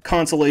got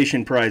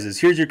consolation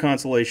prizes. Here's your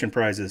consolation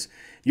prizes.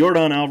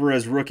 Jordan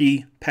Alvarez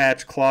rookie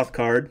patch cloth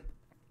card.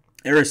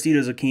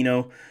 Aristides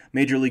Aquino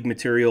Major League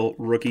Material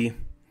rookie.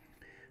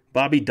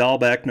 Bobby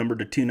Dahlbeck number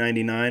to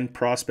 299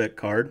 prospect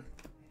card.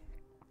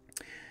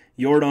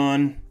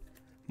 Jordan,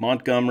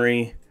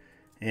 Montgomery,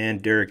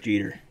 and Derek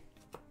Jeter.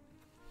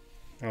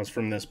 That was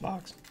from this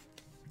box.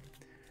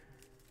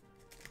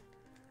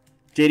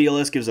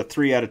 JDLS gives a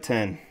 3 out of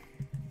 10.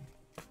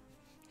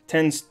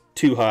 10's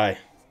too high.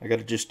 I got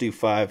to just do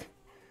 5.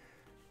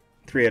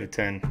 3 out of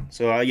 10.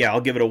 So, yeah,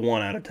 I'll give it a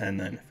 1 out of 10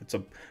 then. If it's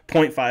a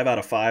 0.5 out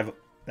of 5,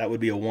 that would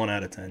be a 1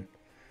 out of 10.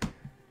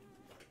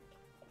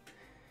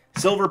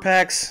 Silver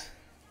packs,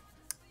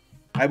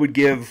 I would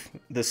give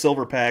the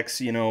silver packs,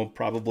 you know,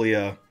 probably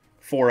a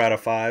 4 out of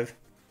 5.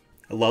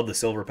 I love the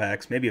silver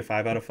packs. Maybe a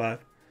 5 out of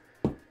 5.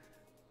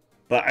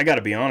 But I got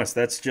to be honest,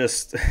 it's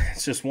just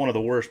one of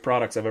the worst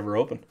products I've ever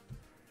opened.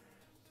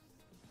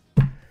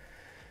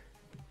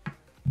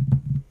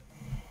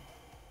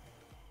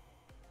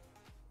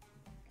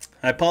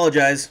 I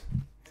apologize.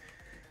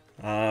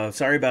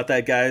 Sorry about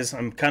that, guys.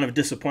 I'm kind of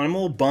disappointed. I'm a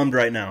little bummed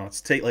right now.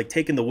 It's like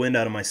taking the wind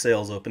out of my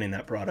sails opening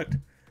that product.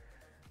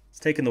 It's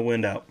taking the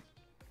wind out.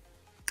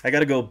 I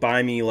got to go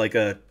buy me like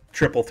a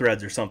triple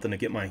threads or something to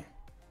get my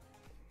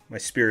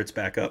spirits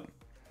back up.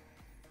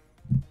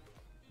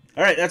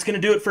 All right, that's going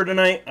to do it for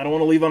tonight. I don't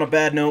want to leave on a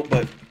bad note,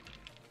 but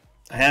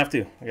I have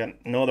to. I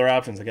got no other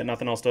options. I got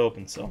nothing else to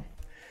open, so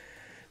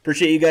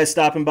appreciate you guys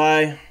stopping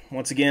by.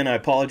 Once again, I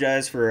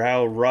apologize for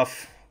how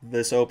rough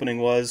this opening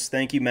was.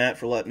 Thank you, Matt,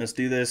 for letting us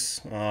do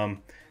this.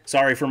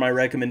 Sorry for my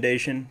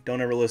recommendation.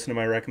 Don't ever listen to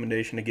my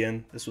recommendation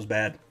again. This was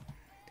bad.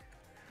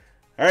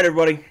 All right,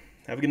 everybody.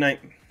 Have a good night.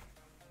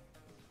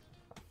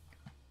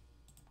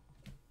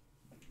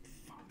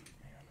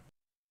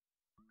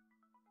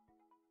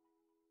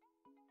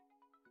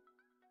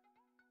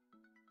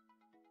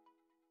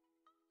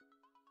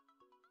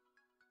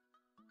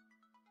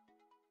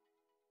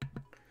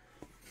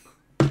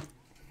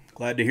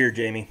 Glad to hear,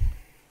 Jamie.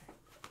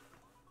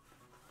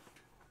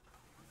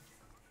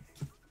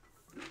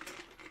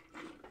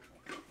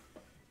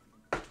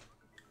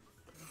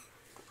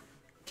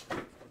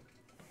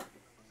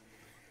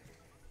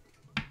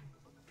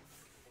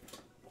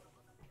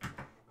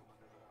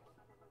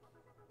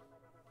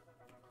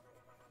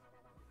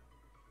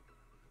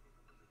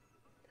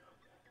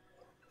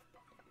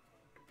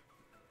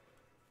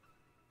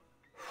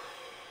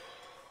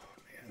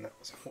 Man, that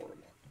was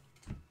horrible.